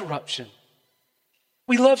love corruption.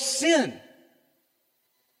 We love sin.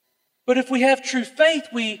 But if we have true faith,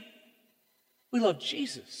 we love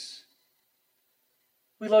Jesus.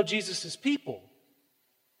 We love Jesus' people.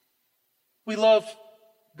 We love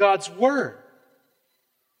God's word.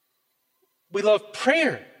 We love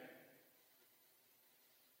prayer.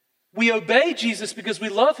 We obey Jesus because we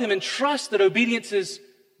love him and trust that obedience is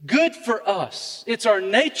good for us. It's our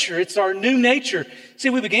nature. It's our new nature.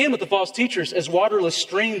 See, we began with the false teachers as waterless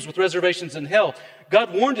streams with reservations in hell.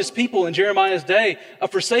 God warned his people in Jeremiah's day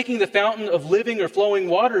of forsaking the fountain of living or flowing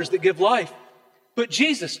waters that give life. But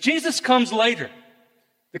Jesus comes later,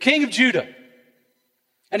 the King of Judah.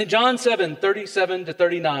 And in John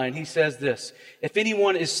 7:37-39, he says this, if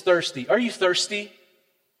anyone is thirsty, are you thirsty?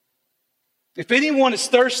 If anyone is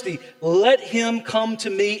thirsty, let him come to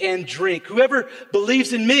me and drink. Whoever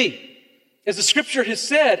believes in me, as the scripture has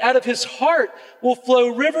said, out of his heart will flow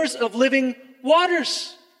rivers of living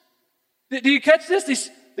waters. Do you catch this?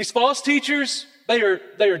 These false teachers, they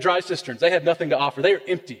are dry cisterns. They have nothing to offer. They are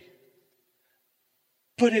empty.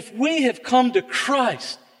 But if we have come to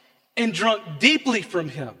Christ and drunk deeply from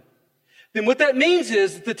him, then what that means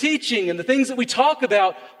is that the teaching and the things that we talk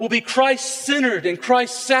about will be Christ-centered and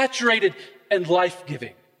Christ-saturated and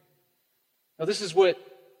life-giving. Now, this is what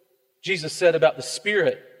Jesus said about the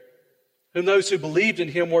Spirit, whom those who believed in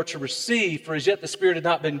him were to receive, for as yet the Spirit had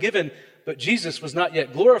not been given, but Jesus was not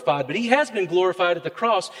yet glorified, but he has been glorified at the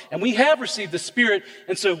cross, and we have received the Spirit,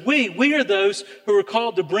 and so we are those who are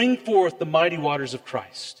called to bring forth the mighty waters of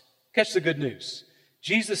Christ. Catch the good news.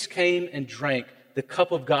 Jesus came and drank the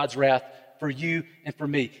cup of God's wrath for you and for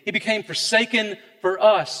me. He became forsaken for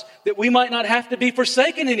us, that we might not have to be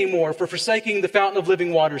forsaken anymore for forsaking the fountain of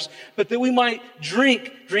living waters, but that we might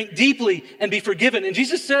drink deeply and be forgiven. And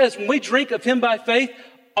Jesus says, when we drink of him by faith,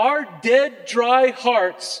 our dead, dry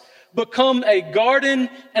hearts become a garden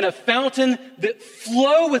and a fountain that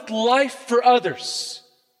flow with life for others.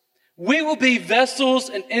 We will be vessels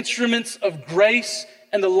and instruments of grace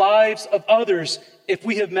in the lives of others if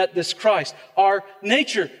we have met this Christ. Our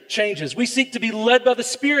nature changes. We seek to be led by the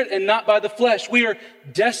Spirit and not by the flesh. We are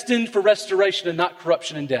destined for restoration and not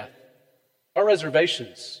corruption and death. Our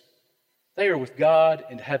reservations, they are with God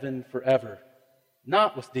in heaven forever,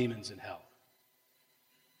 not with demons in hell.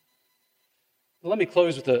 Let me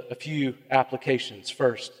close with a few applications.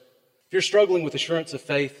 First, if you're struggling with assurance of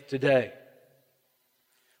faith today,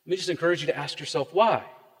 let me just encourage you to ask yourself why.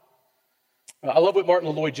 I love what Martin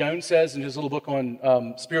Lloyd-Jones says in his little book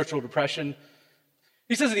on spiritual depression.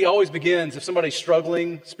 He says that he always begins, if somebody's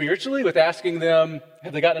struggling spiritually, with asking them,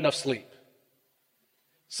 have they gotten enough sleep?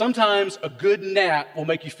 Sometimes a good nap will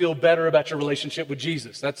make you feel better about your relationship with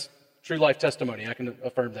Jesus. That's true life testimony. I can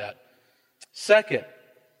affirm that. Second,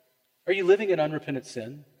 are you living in unrepentant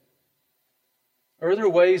sin? Or are there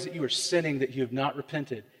ways that you are sinning that you have not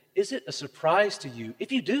repented? Is it a surprise to you,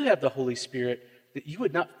 if you do have the Holy Spirit, that you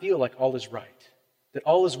would not feel like all is right, that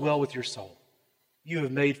all is well with your soul? You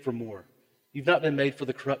have made for more. You've not been made for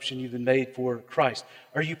the corruption, you've been made for Christ.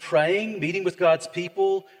 Are you praying, meeting with God's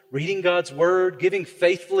people, reading God's word, giving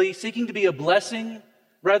faithfully, seeking to be a blessing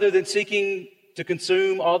rather than seeking to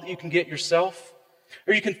consume all that you can get yourself?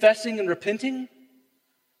 Are you confessing and repenting?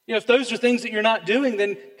 If those are things that you're not doing,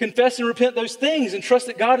 then confess and repent those things and trust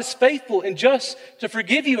that God is faithful and just to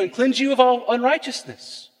forgive you and cleanse you of all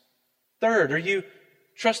unrighteousness. Third, are you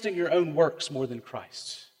trusting your own works more than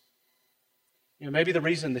Christ's? Maybe the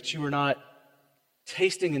reason that you are not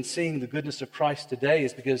tasting and seeing the goodness of Christ today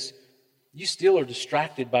is because you still are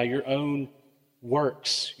distracted by your own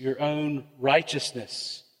works, your own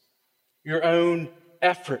righteousness, your own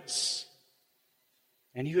efforts.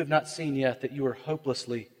 And you have not seen yet that you are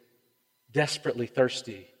hopelessly, desperately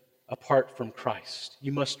thirsty apart from Christ.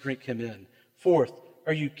 You must drink Him in. Fourth,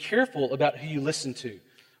 are you careful about who you listen to?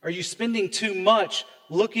 Are you spending too much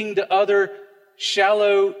looking to other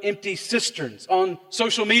shallow, empty cisterns on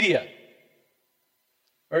social media?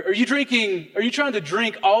 Are you trying to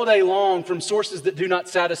drink all day long from sources that do not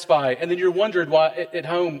satisfy, and then you're wondering why at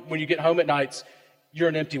home, when you get home at nights, you're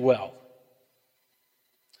an empty well?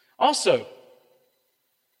 Also,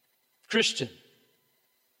 Christian,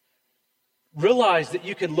 realize that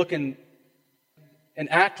you can look and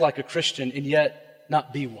act like a Christian and yet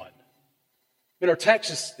not be one. Our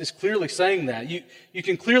text is clearly saying that. You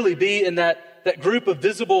can clearly be in that group of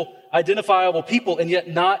visible, identifiable people and yet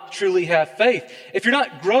not truly have faith. If you're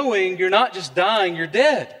not growing, you're not just dying, you're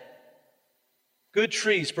dead. Good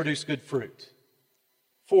trees produce good fruit.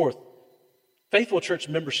 Fourth, faithful church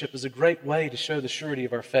membership is a great way to show the surety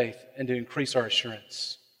of our faith and to increase our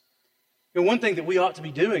assurance. One thing that we ought to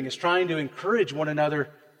be doing is trying to encourage one another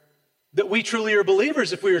that we truly are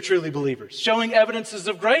believers if we are truly believers, showing evidences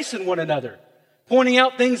of grace in one another, pointing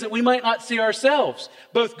out things that we might not see ourselves,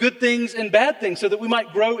 both good things and bad things, so that we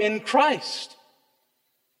might grow in Christ.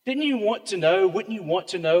 Wouldn't you want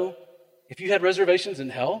to know if you had reservations in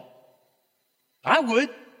hell? I would.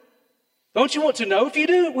 Don't you want to know? If you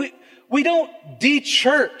do, we don't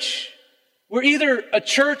de-church. We're either a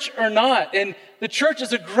church or not, and the church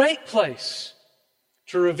is a great place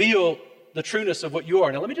to reveal the trueness of what you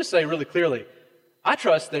are. Now, let me just say really clearly, I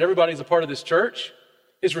trust that everybody who's a part of this church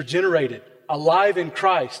is regenerated, alive in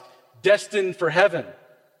Christ, destined for heaven.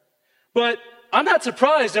 But I'm not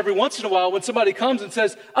surprised every once in a while when somebody comes and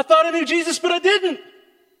says, I thought I knew Jesus, but I didn't.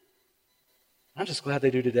 I'm just glad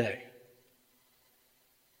they do today.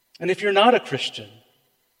 And if you're not a Christian,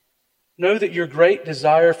 know that your great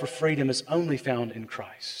desire for freedom is only found in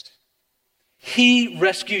Christ. He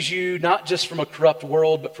rescues you not just from a corrupt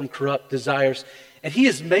world, but from corrupt desires. And He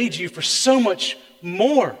has made you for so much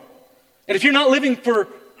more. And if you're not living for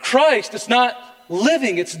Christ, it's not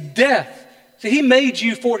living, it's death. So He made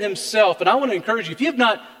you for Himself. And I want to encourage you, if you have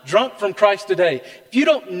not drunk from Christ today, if you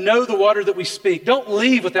don't know the water that we speak, don't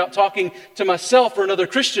leave without talking to myself or another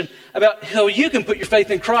Christian about how you can put your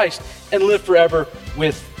faith in Christ and live forever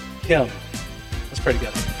with Him. Let's pray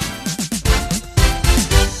together.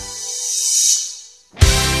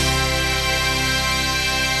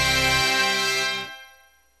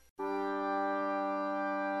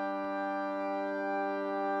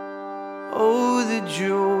 Oh, the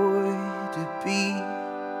joy to be,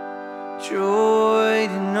 joy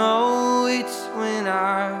to know it's when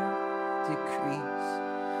I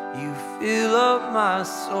decrease. You fill up my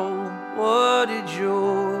soul, what a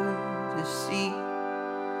joy to see.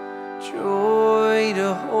 Joy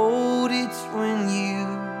to hold, it's when you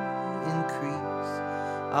increase.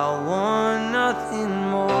 I want nothing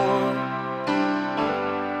more.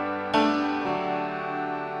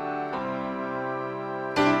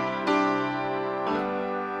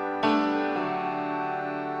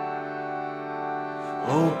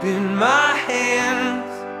 Open my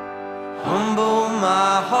hands, humble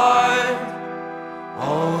my heart.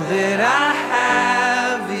 All that I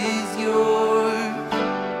have is yours.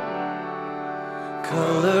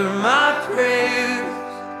 Color my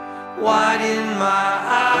prayers, widen my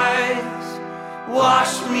eyes.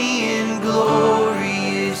 Wash me in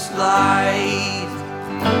glorious light.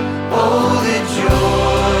 Oh, the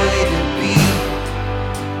joy to be,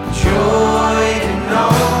 joy to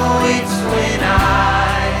know it's when I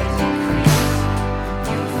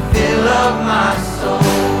fill up my soul.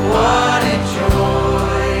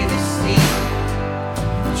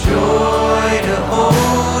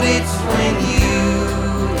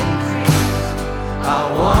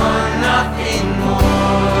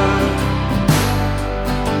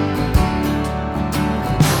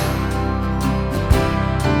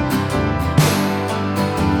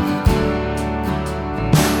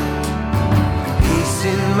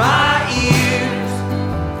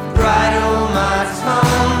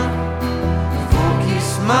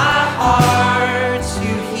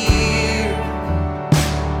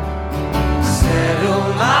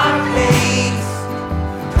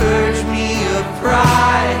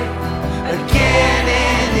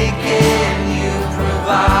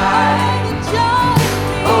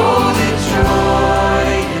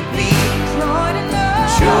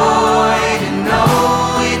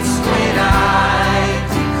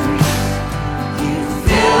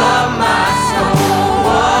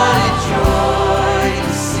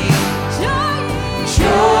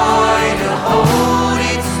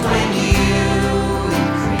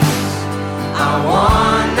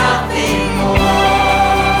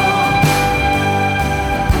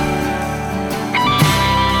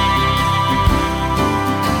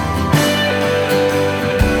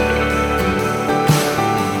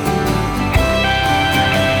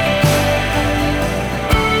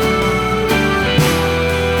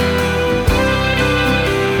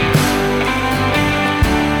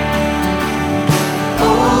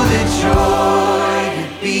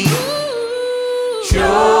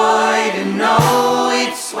 joy to know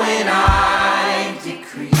it's when I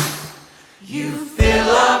decrease. You fill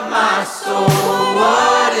up my soul,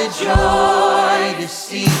 what a joy to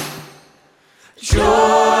see.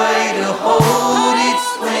 Joy to hold, it's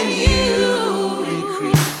when you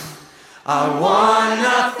increase. I want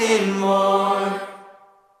nothing more.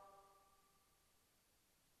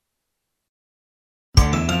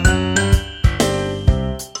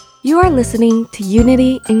 You are listening to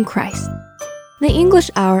Unity in Christ, the English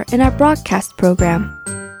Hour in our broadcast program.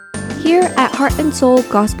 Here at Heart and Soul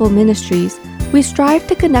Gospel Ministries, we strive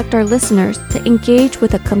to connect our listeners to engage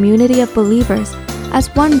with a community of believers as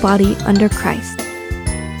one body under Christ.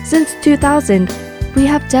 Since 2000, we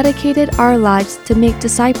have dedicated our lives to make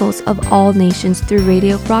disciples of all nations through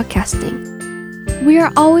radio broadcasting. We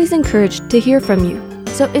are always encouraged to hear from you,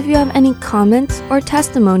 so if you have any comments or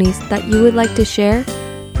testimonies that you would like to share,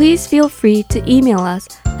 please feel free to email us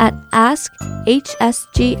at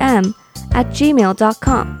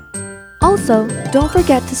askhsgm@gmail.com. Also, don't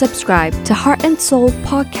forget to subscribe to Heart and Soul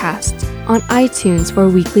Podcast on iTunes for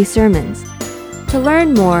weekly sermons. To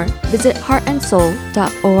learn more, visit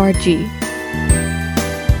heartandsoul.org.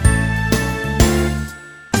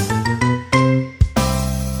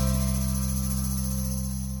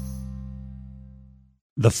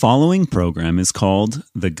 The following program is called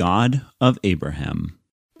The God of Abraham.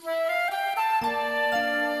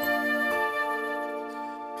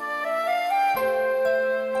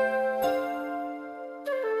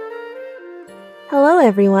 Hello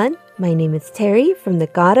everyone, my name is Terry from The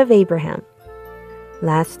God of Abraham.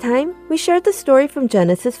 Last time, we shared the story from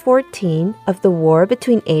Genesis 14 of the war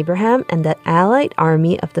between Abraham and the allied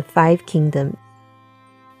army of the 5 kingdoms.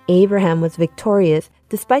 Abraham was victorious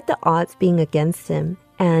despite the odds being against him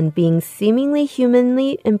and being seemingly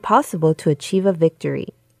humanly impossible to achieve a victory.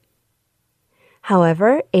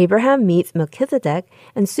 However, Abraham meets Melchizedek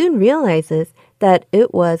and soon realizes that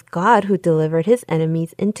it was God who delivered his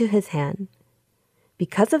enemies into his hand.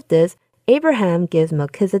 Because of this, Abraham gives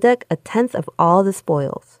Melchizedek a tenth of all the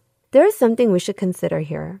spoils. There is something we should consider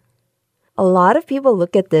here. A lot of people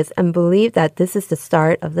look at this and believe that this is the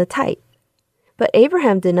start of the tithe. But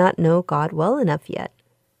Abraham did not know God well enough yet.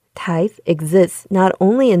 Tithe exists not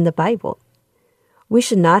only in the Bible. We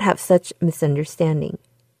should not have such misunderstanding.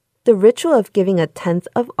 The ritual of giving a tenth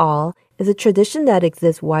of all is a tradition that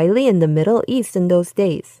exists widely in the Middle East in those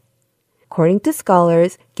days. According to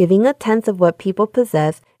scholars, giving a tenth of what people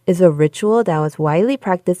possess is a ritual that was widely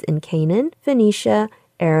practiced in Canaan, Phoenicia,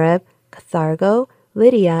 Arab, Carthago,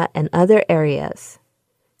 Lydia, and other areas.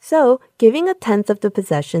 So, giving a tenth of the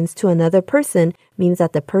possessions to another person means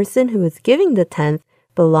that the person who is giving the tenth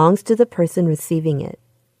belongs to the person receiving it.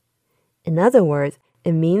 In other words,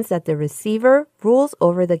 it means that the receiver rules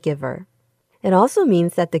over the giver. It also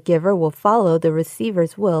means that the giver will follow the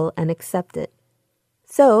receiver's will and accept it.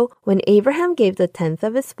 So, when Abraham gave the tenth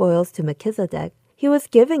of his spoils to Melchizedek, he was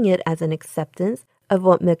giving it as an acceptance of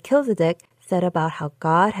what Melchizedek said about how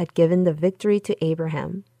God had given the victory to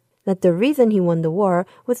Abraham. That the reason he won the war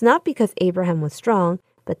was not because Abraham was strong,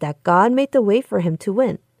 but that God made the way for him to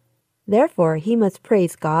win. Therefore, he must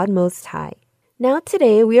praise God Most High. Now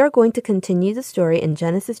today we are going to continue the story in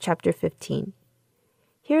Genesis chapter 15.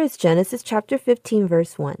 Here is Genesis chapter 15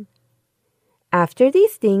 verse 1. After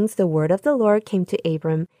these things, the word of the Lord came to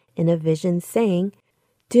Abram in a vision, saying,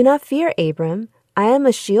 Do not fear, Abram. I am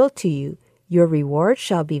a shield to you. Your reward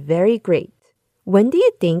shall be very great. When do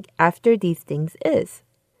you think after these things is?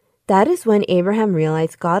 That is when Abraham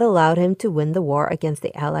realized God allowed him to win the war against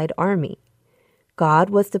the allied army. God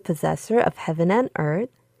was the possessor of heaven and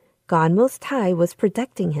earth. God Most High was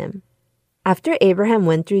protecting him. After Abraham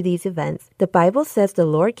went through these events, the Bible says the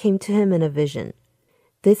Lord came to him in a vision.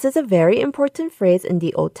 This is a very important phrase in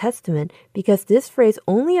the Old Testament because this phrase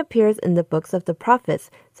only appears in the books of the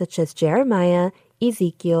prophets such as Jeremiah,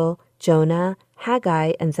 Ezekiel, Jonah,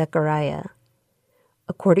 Haggai, and Zechariah.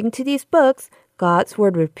 According to these books, God's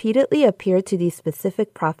word repeatedly appeared to these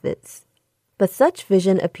specific prophets. But such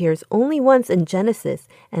vision appears only once in Genesis,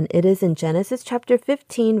 and it is in Genesis chapter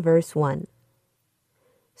 15, verse 1.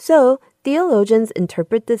 So, theologians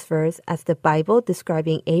interpret this verse as the Bible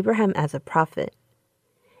describing Abraham as a prophet.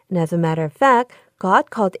 And as a matter of fact, God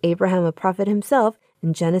called Abraham a prophet himself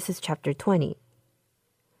in Genesis chapter 20.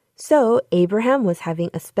 So, Abraham was having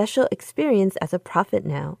a special experience as a prophet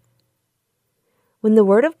now. When the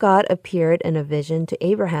word of God appeared in a vision to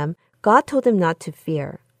Abraham, God told him not to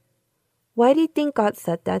fear. Why do you think God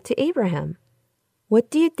said that to Abraham?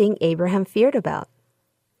 What do you think Abraham feared about?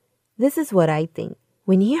 This is what I think.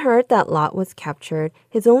 When he heard that Lot was captured,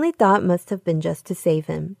 his only thought must have been just to save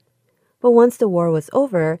him. But once the war was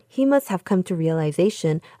over, he must have come to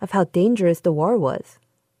realization of how dangerous the war was.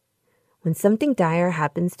 When something dire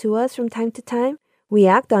happens to us from time to time, we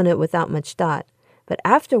act on it without much thought. But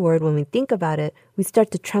afterward, when we think about it, we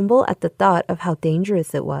start to tremble at the thought of how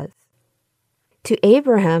dangerous it was. To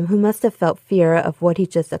Abraham, who must have felt fear of what he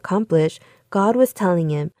just accomplished, God was telling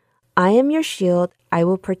him, I am your shield, I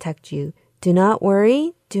will protect you. Do not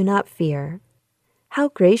worry, do not fear. How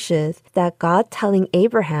gracious that God telling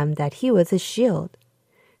Abraham that he was his shield.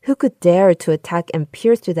 Who could dare to attack and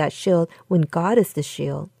pierce through that shield when God is the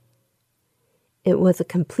shield? It was a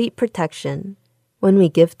complete protection. When we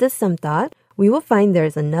give this some thought, we will find there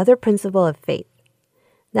is another principle of faith.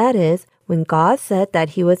 That is, when God said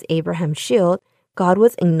that he was Abraham's shield, God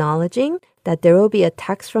was acknowledging that there will be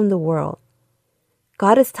attacks from the world.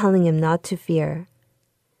 God is telling him not to fear.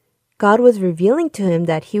 God was revealing to him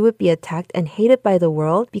that he would be attacked and hated by the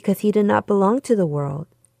world because he did not belong to the world.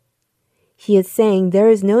 He is saying there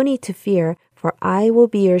is no need to fear, for I will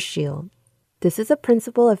be your shield. This is a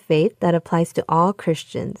principle of faith that applies to all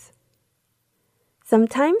Christians.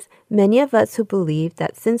 Sometimes, many of us who believe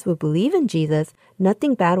that since we believe in Jesus,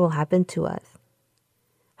 nothing bad will happen to us.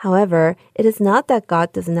 However, it is not that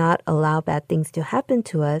God does not allow bad things to happen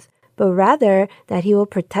to us, but rather that he will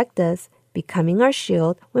protect us, becoming our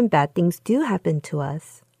shield when bad things do happen to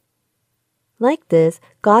us. Like this,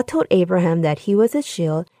 God told Abraham that he was his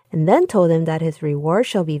shield and then told him that his reward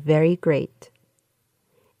shall be very great.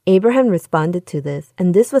 Abraham responded to this,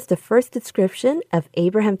 and this was the first description of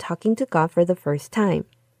Abraham talking to God for the first time.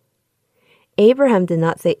 Abraham did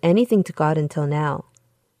not say anything to God until now.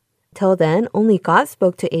 Till then, only God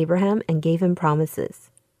spoke to Abraham and gave him promises.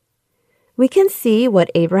 We can see what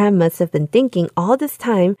Abraham must have been thinking all this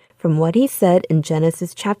time from what he said in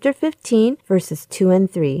Genesis chapter 15, verses 2 and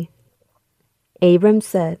 3. Abram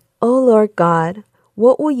said, O Lord God,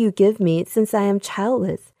 what will you give me since I am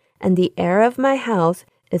childless, and the heir of my house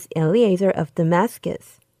is Eliezer of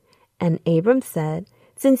Damascus? And Abram said,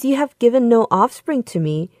 Since you have given no offspring to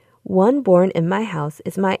me, one born in my house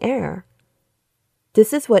is my heir.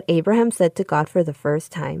 This is what Abraham said to God for the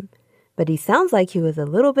first time, but he sounds like he was a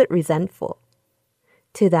little bit resentful.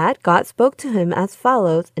 To that, God spoke to him as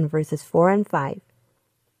follows in verses 4 and 5.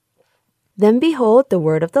 Then behold, the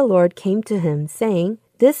word of the Lord came to him, saying,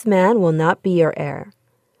 This man will not be your heir,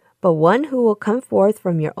 but one who will come forth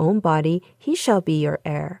from your own body, he shall be your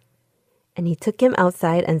heir. And he took him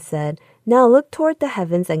outside and said, Now look toward the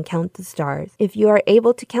heavens and count the stars, if you are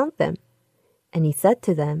able to count them. And he said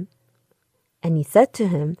to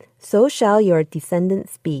him, So shall your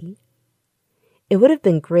descendants be. It would have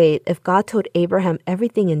been great if God told Abraham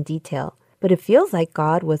everything in detail, but it feels like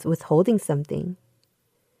God was withholding something.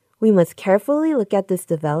 We must carefully look at this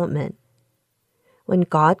development. When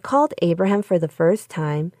God called Abraham for the first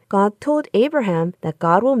time, God told Abraham that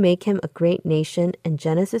God will make him a great nation in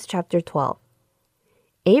Genesis chapter 12.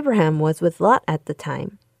 Abraham was with Lot at the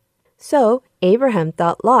time. So Abraham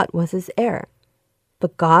thought Lot was his heir.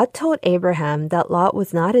 But God told Abraham that Lot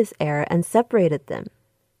was not his heir and separated them.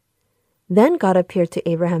 Then God appeared to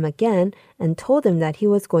Abraham again and told him that he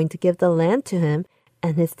was going to give the land to him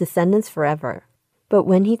and his descendants forever. But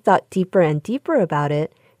when he thought deeper and deeper about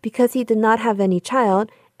it, because he did not have any child,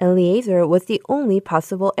 Eliezer was the only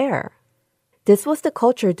possible heir. This was the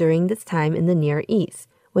culture during this time in the Near East.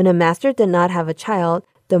 When a master did not have a child,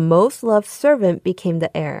 the most loved servant became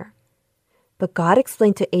the heir. But God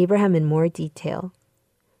explained to Abraham in more detail.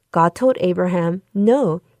 God told Abraham,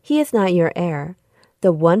 No, he is not your heir.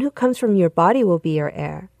 The one who comes from your body will be your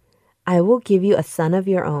heir. I will give you a son of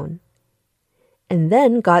your own. And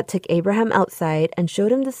then God took Abraham outside and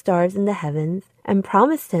showed him the stars in the heavens and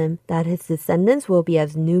promised him that his descendants will be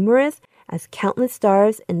as numerous as countless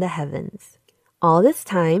stars in the heavens. All this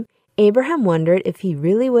time, Abraham wondered if he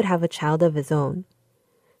really would have a child of his own.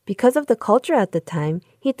 Because of the culture at the time,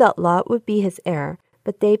 he thought Lot would be his heir,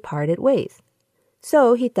 but they parted ways.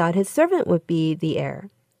 So he thought his servant would be the heir.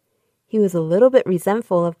 He was a little bit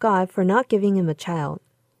resentful of God for not giving him a child.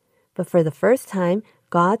 But for the first time,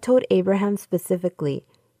 God told Abraham specifically,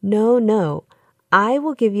 No, I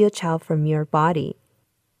will give you a child from your body.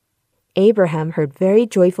 Abraham heard very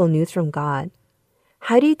joyful news from God.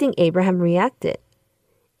 How do you think Abraham reacted?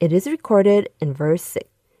 It is recorded in verse 6.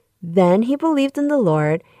 Then he believed in the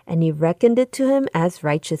Lord, and he reckoned it to him as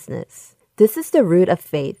righteousness. This is the root of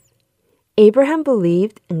faith. Abraham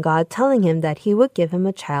believed in God telling him that he would give him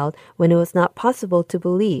a child when it was not possible to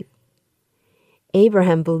believe.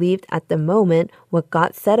 Abraham believed at the moment what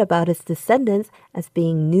God said about his descendants as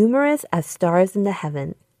being numerous as stars in the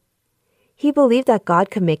heavens. He believed that God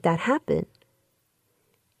could make that happen.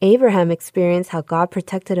 Abraham experienced how God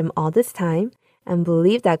protected him all this time and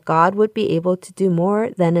believed that God would be able to do more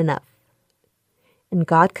than enough. And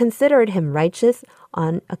God considered him righteous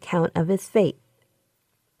on account of his faith,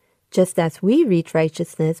 just as we reach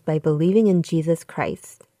righteousness by believing in Jesus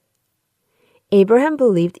Christ. Abraham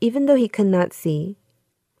believed even though he could not see.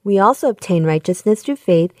 We also obtain righteousness through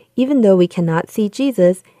faith even though we cannot see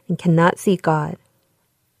Jesus and cannot see God.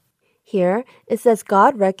 Here it says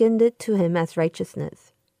God reckoned it to him as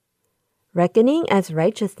righteousness. Reckoning as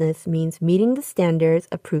righteousness means meeting the standards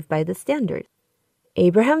approved by the standard.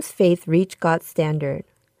 Abraham's faith reached God's standard,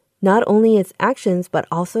 not only his actions but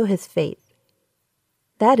also his faith.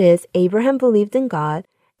 That is, Abraham believed in God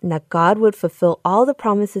and that God would fulfill all the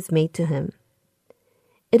promises made to him.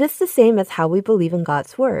 It is the same as how we believe in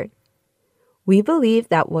God's word. We believe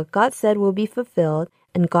that what God said will be fulfilled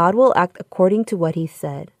and God will act according to what he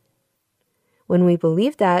said. When we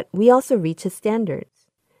believe that, we also reach his standards.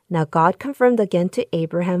 Now God confirmed again to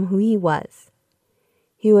Abraham who he was.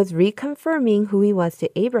 He was reconfirming who he was to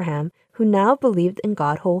Abraham, who now believed in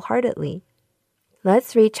God wholeheartedly.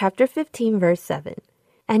 Let's read chapter 15, verse 7.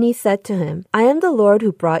 And he said to him, I am the Lord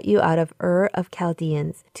who brought you out of Ur of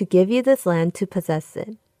Chaldeans to give you this land to possess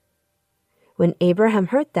it. When Abraham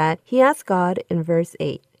heard that, he asked God in verse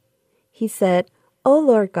 8. He said, O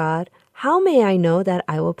Lord God, how may I know that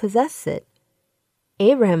I will possess it?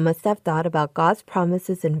 Abraham must have thought about God's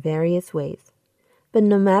promises in various ways. But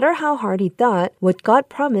no matter how hard he thought, what God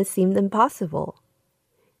promised seemed impossible.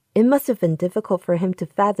 It must have been difficult for him to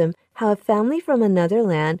fathom how a family from another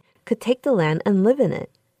land could take the land and live in it.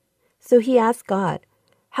 So he asked God,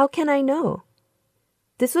 How can I know?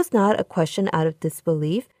 This was not a question out of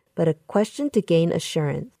disbelief, but a question to gain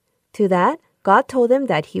assurance. To that, God told him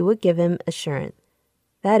that he would give him assurance.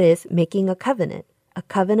 That is, making a covenant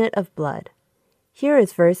of blood. Here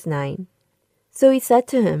is verse 9. So he said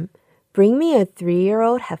to him, Bring me a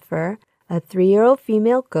 3-year-old heifer, a 3-year-old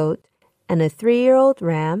female goat, and a 3-year-old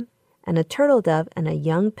ram, and a turtle dove, and a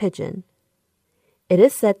young pigeon. It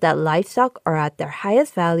is said that livestock are at their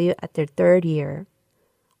highest value at their 3rd year.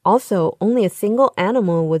 Also, only a single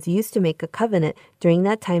animal was used to make a covenant during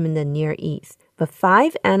that time in the Near East. But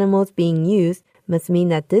 5 animals being used must mean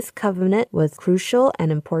that this covenant was crucial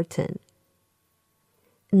and important.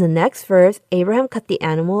 In the next verse, Abraham cut the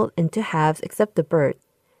animal into halves except the bird.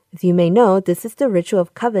 As you may know, this is the ritual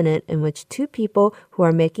of covenant in which 2 people who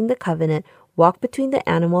are making the covenant walk between the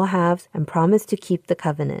animal halves and promise to keep the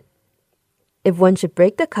covenant. If one should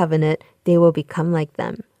break the covenant, they will become like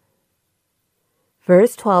them.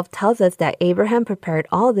 Verse 12 tells us that Abraham prepared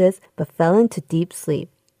all this but fell into deep sleep.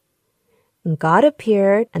 And God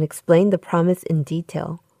appeared and explained the promise in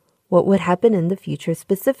detail, what would happen in the future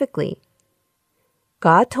specifically.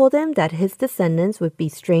 God told him that his descendants would be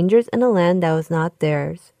strangers in a land that was not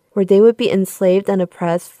theirs, where they would be enslaved and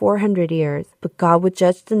oppressed 400 years, but God would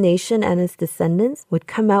judge the nation and his descendants would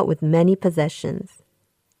come out with many possessions.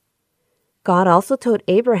 God also told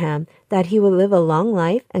Abraham that he would live a long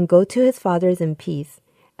life and go to his fathers in peace,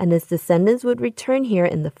 and his descendants would return here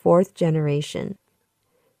in the 4th generation.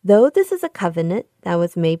 Though this is a covenant that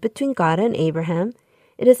was made between God and Abraham,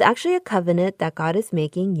 it is actually a covenant that God is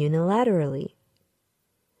making unilaterally.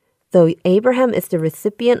 Though Abraham is the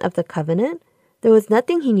recipient of the covenant, there was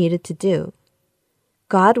nothing he needed to do.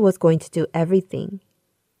 God was going to do everything.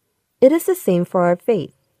 It is the same for our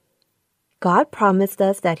faith. God promised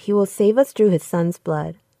us that he will save us through his son's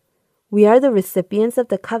blood. We are the recipients of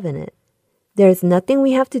the covenant. There is nothing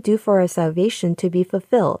we have to do for our salvation to be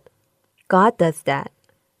fulfilled. God does that.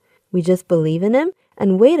 We just believe in him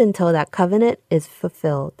and wait until that covenant is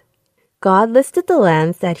fulfilled. God listed the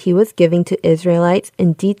lands that he was giving to Israelites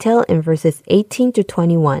in detail in verses 18 to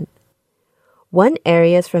 21. One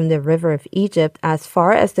area is from the river of Egypt as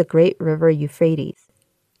far as the great river Euphrates.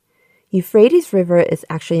 Euphrates River is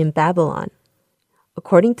actually in Babylon.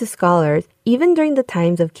 According to scholars, even during the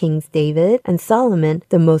times of Kings David and Solomon,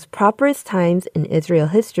 the most prosperous times in Israel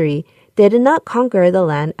history, they did not conquer the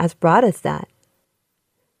land as broad as that.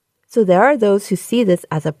 So there are those who see this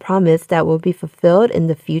as a promise that will be fulfilled in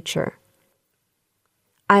the future.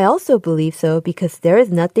 I also believe so because there is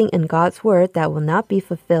nothing in God's word that will not be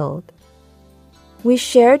fulfilled. We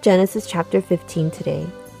share Genesis chapter 15 today.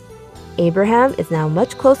 Abraham is now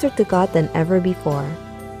much closer to God than ever before.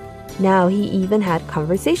 Now he even had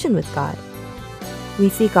conversation with God. We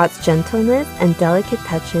see God's gentleness and delicate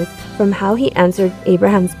touches from how he answered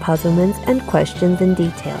Abraham's puzzlements and questions in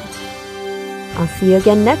detail. I'll see you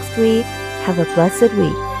again next week. Have a blessed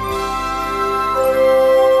week.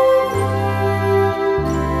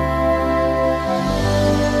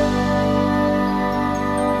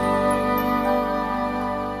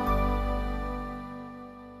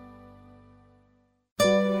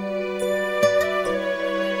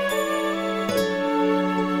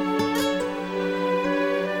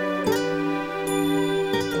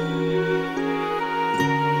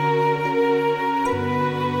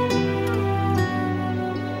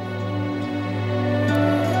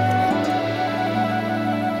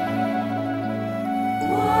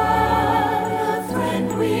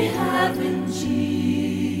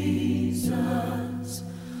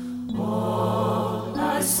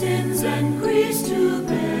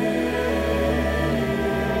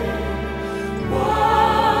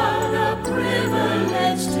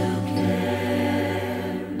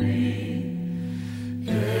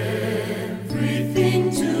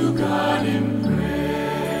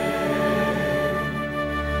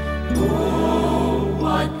 Oh,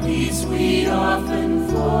 what peace we often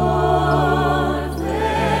forfeit.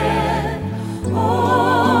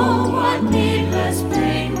 Oh, what needless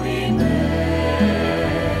pain we bear.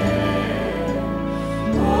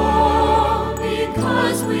 Oh,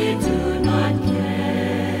 because we do not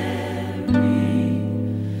carry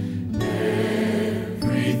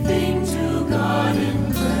everything to God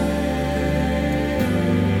in prayer.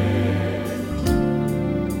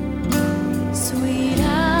 Sweet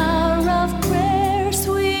hour of prayer,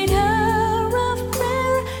 sweet hour of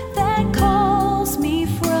prayer, that calls me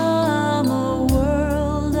from a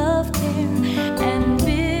world of care and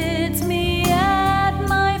bids me at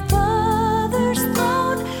my Father's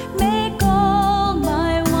throne make all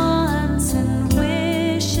my wants and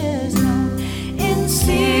wishes known. In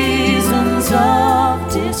seasons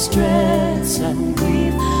of distress and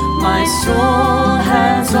grief, my soul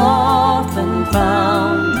has often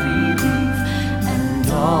found relief and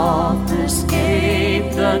oft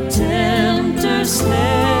escaped the tempter's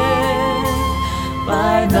snare.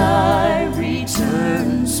 By thy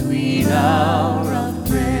return, sweet hour of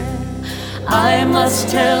prayer, I must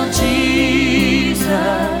tell Jesus,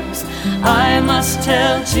 I must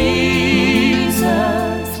tell Jesus,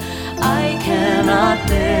 I cannot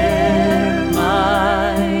bear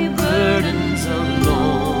my burdens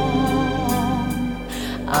alone.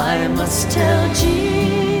 I must tell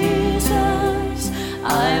Jesus,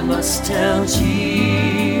 I must tell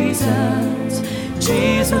Jesus,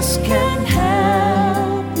 Jesus can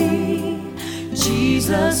help me,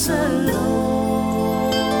 Jesus alone.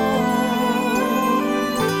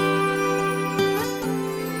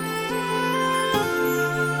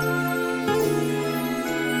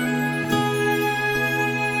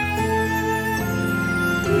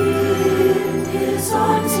 His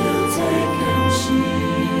arms he'll take and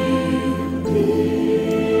shield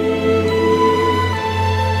thee.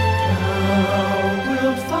 Thou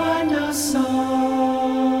wilt find a solace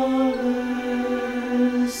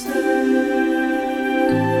there.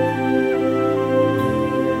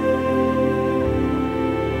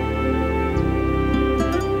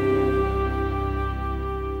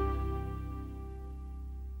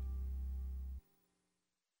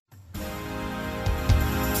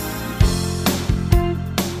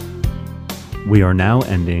 We are now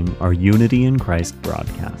ending our Unity in Christ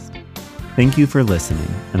broadcast. Thank you for listening,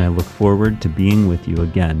 and I look forward to being with you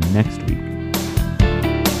again next week.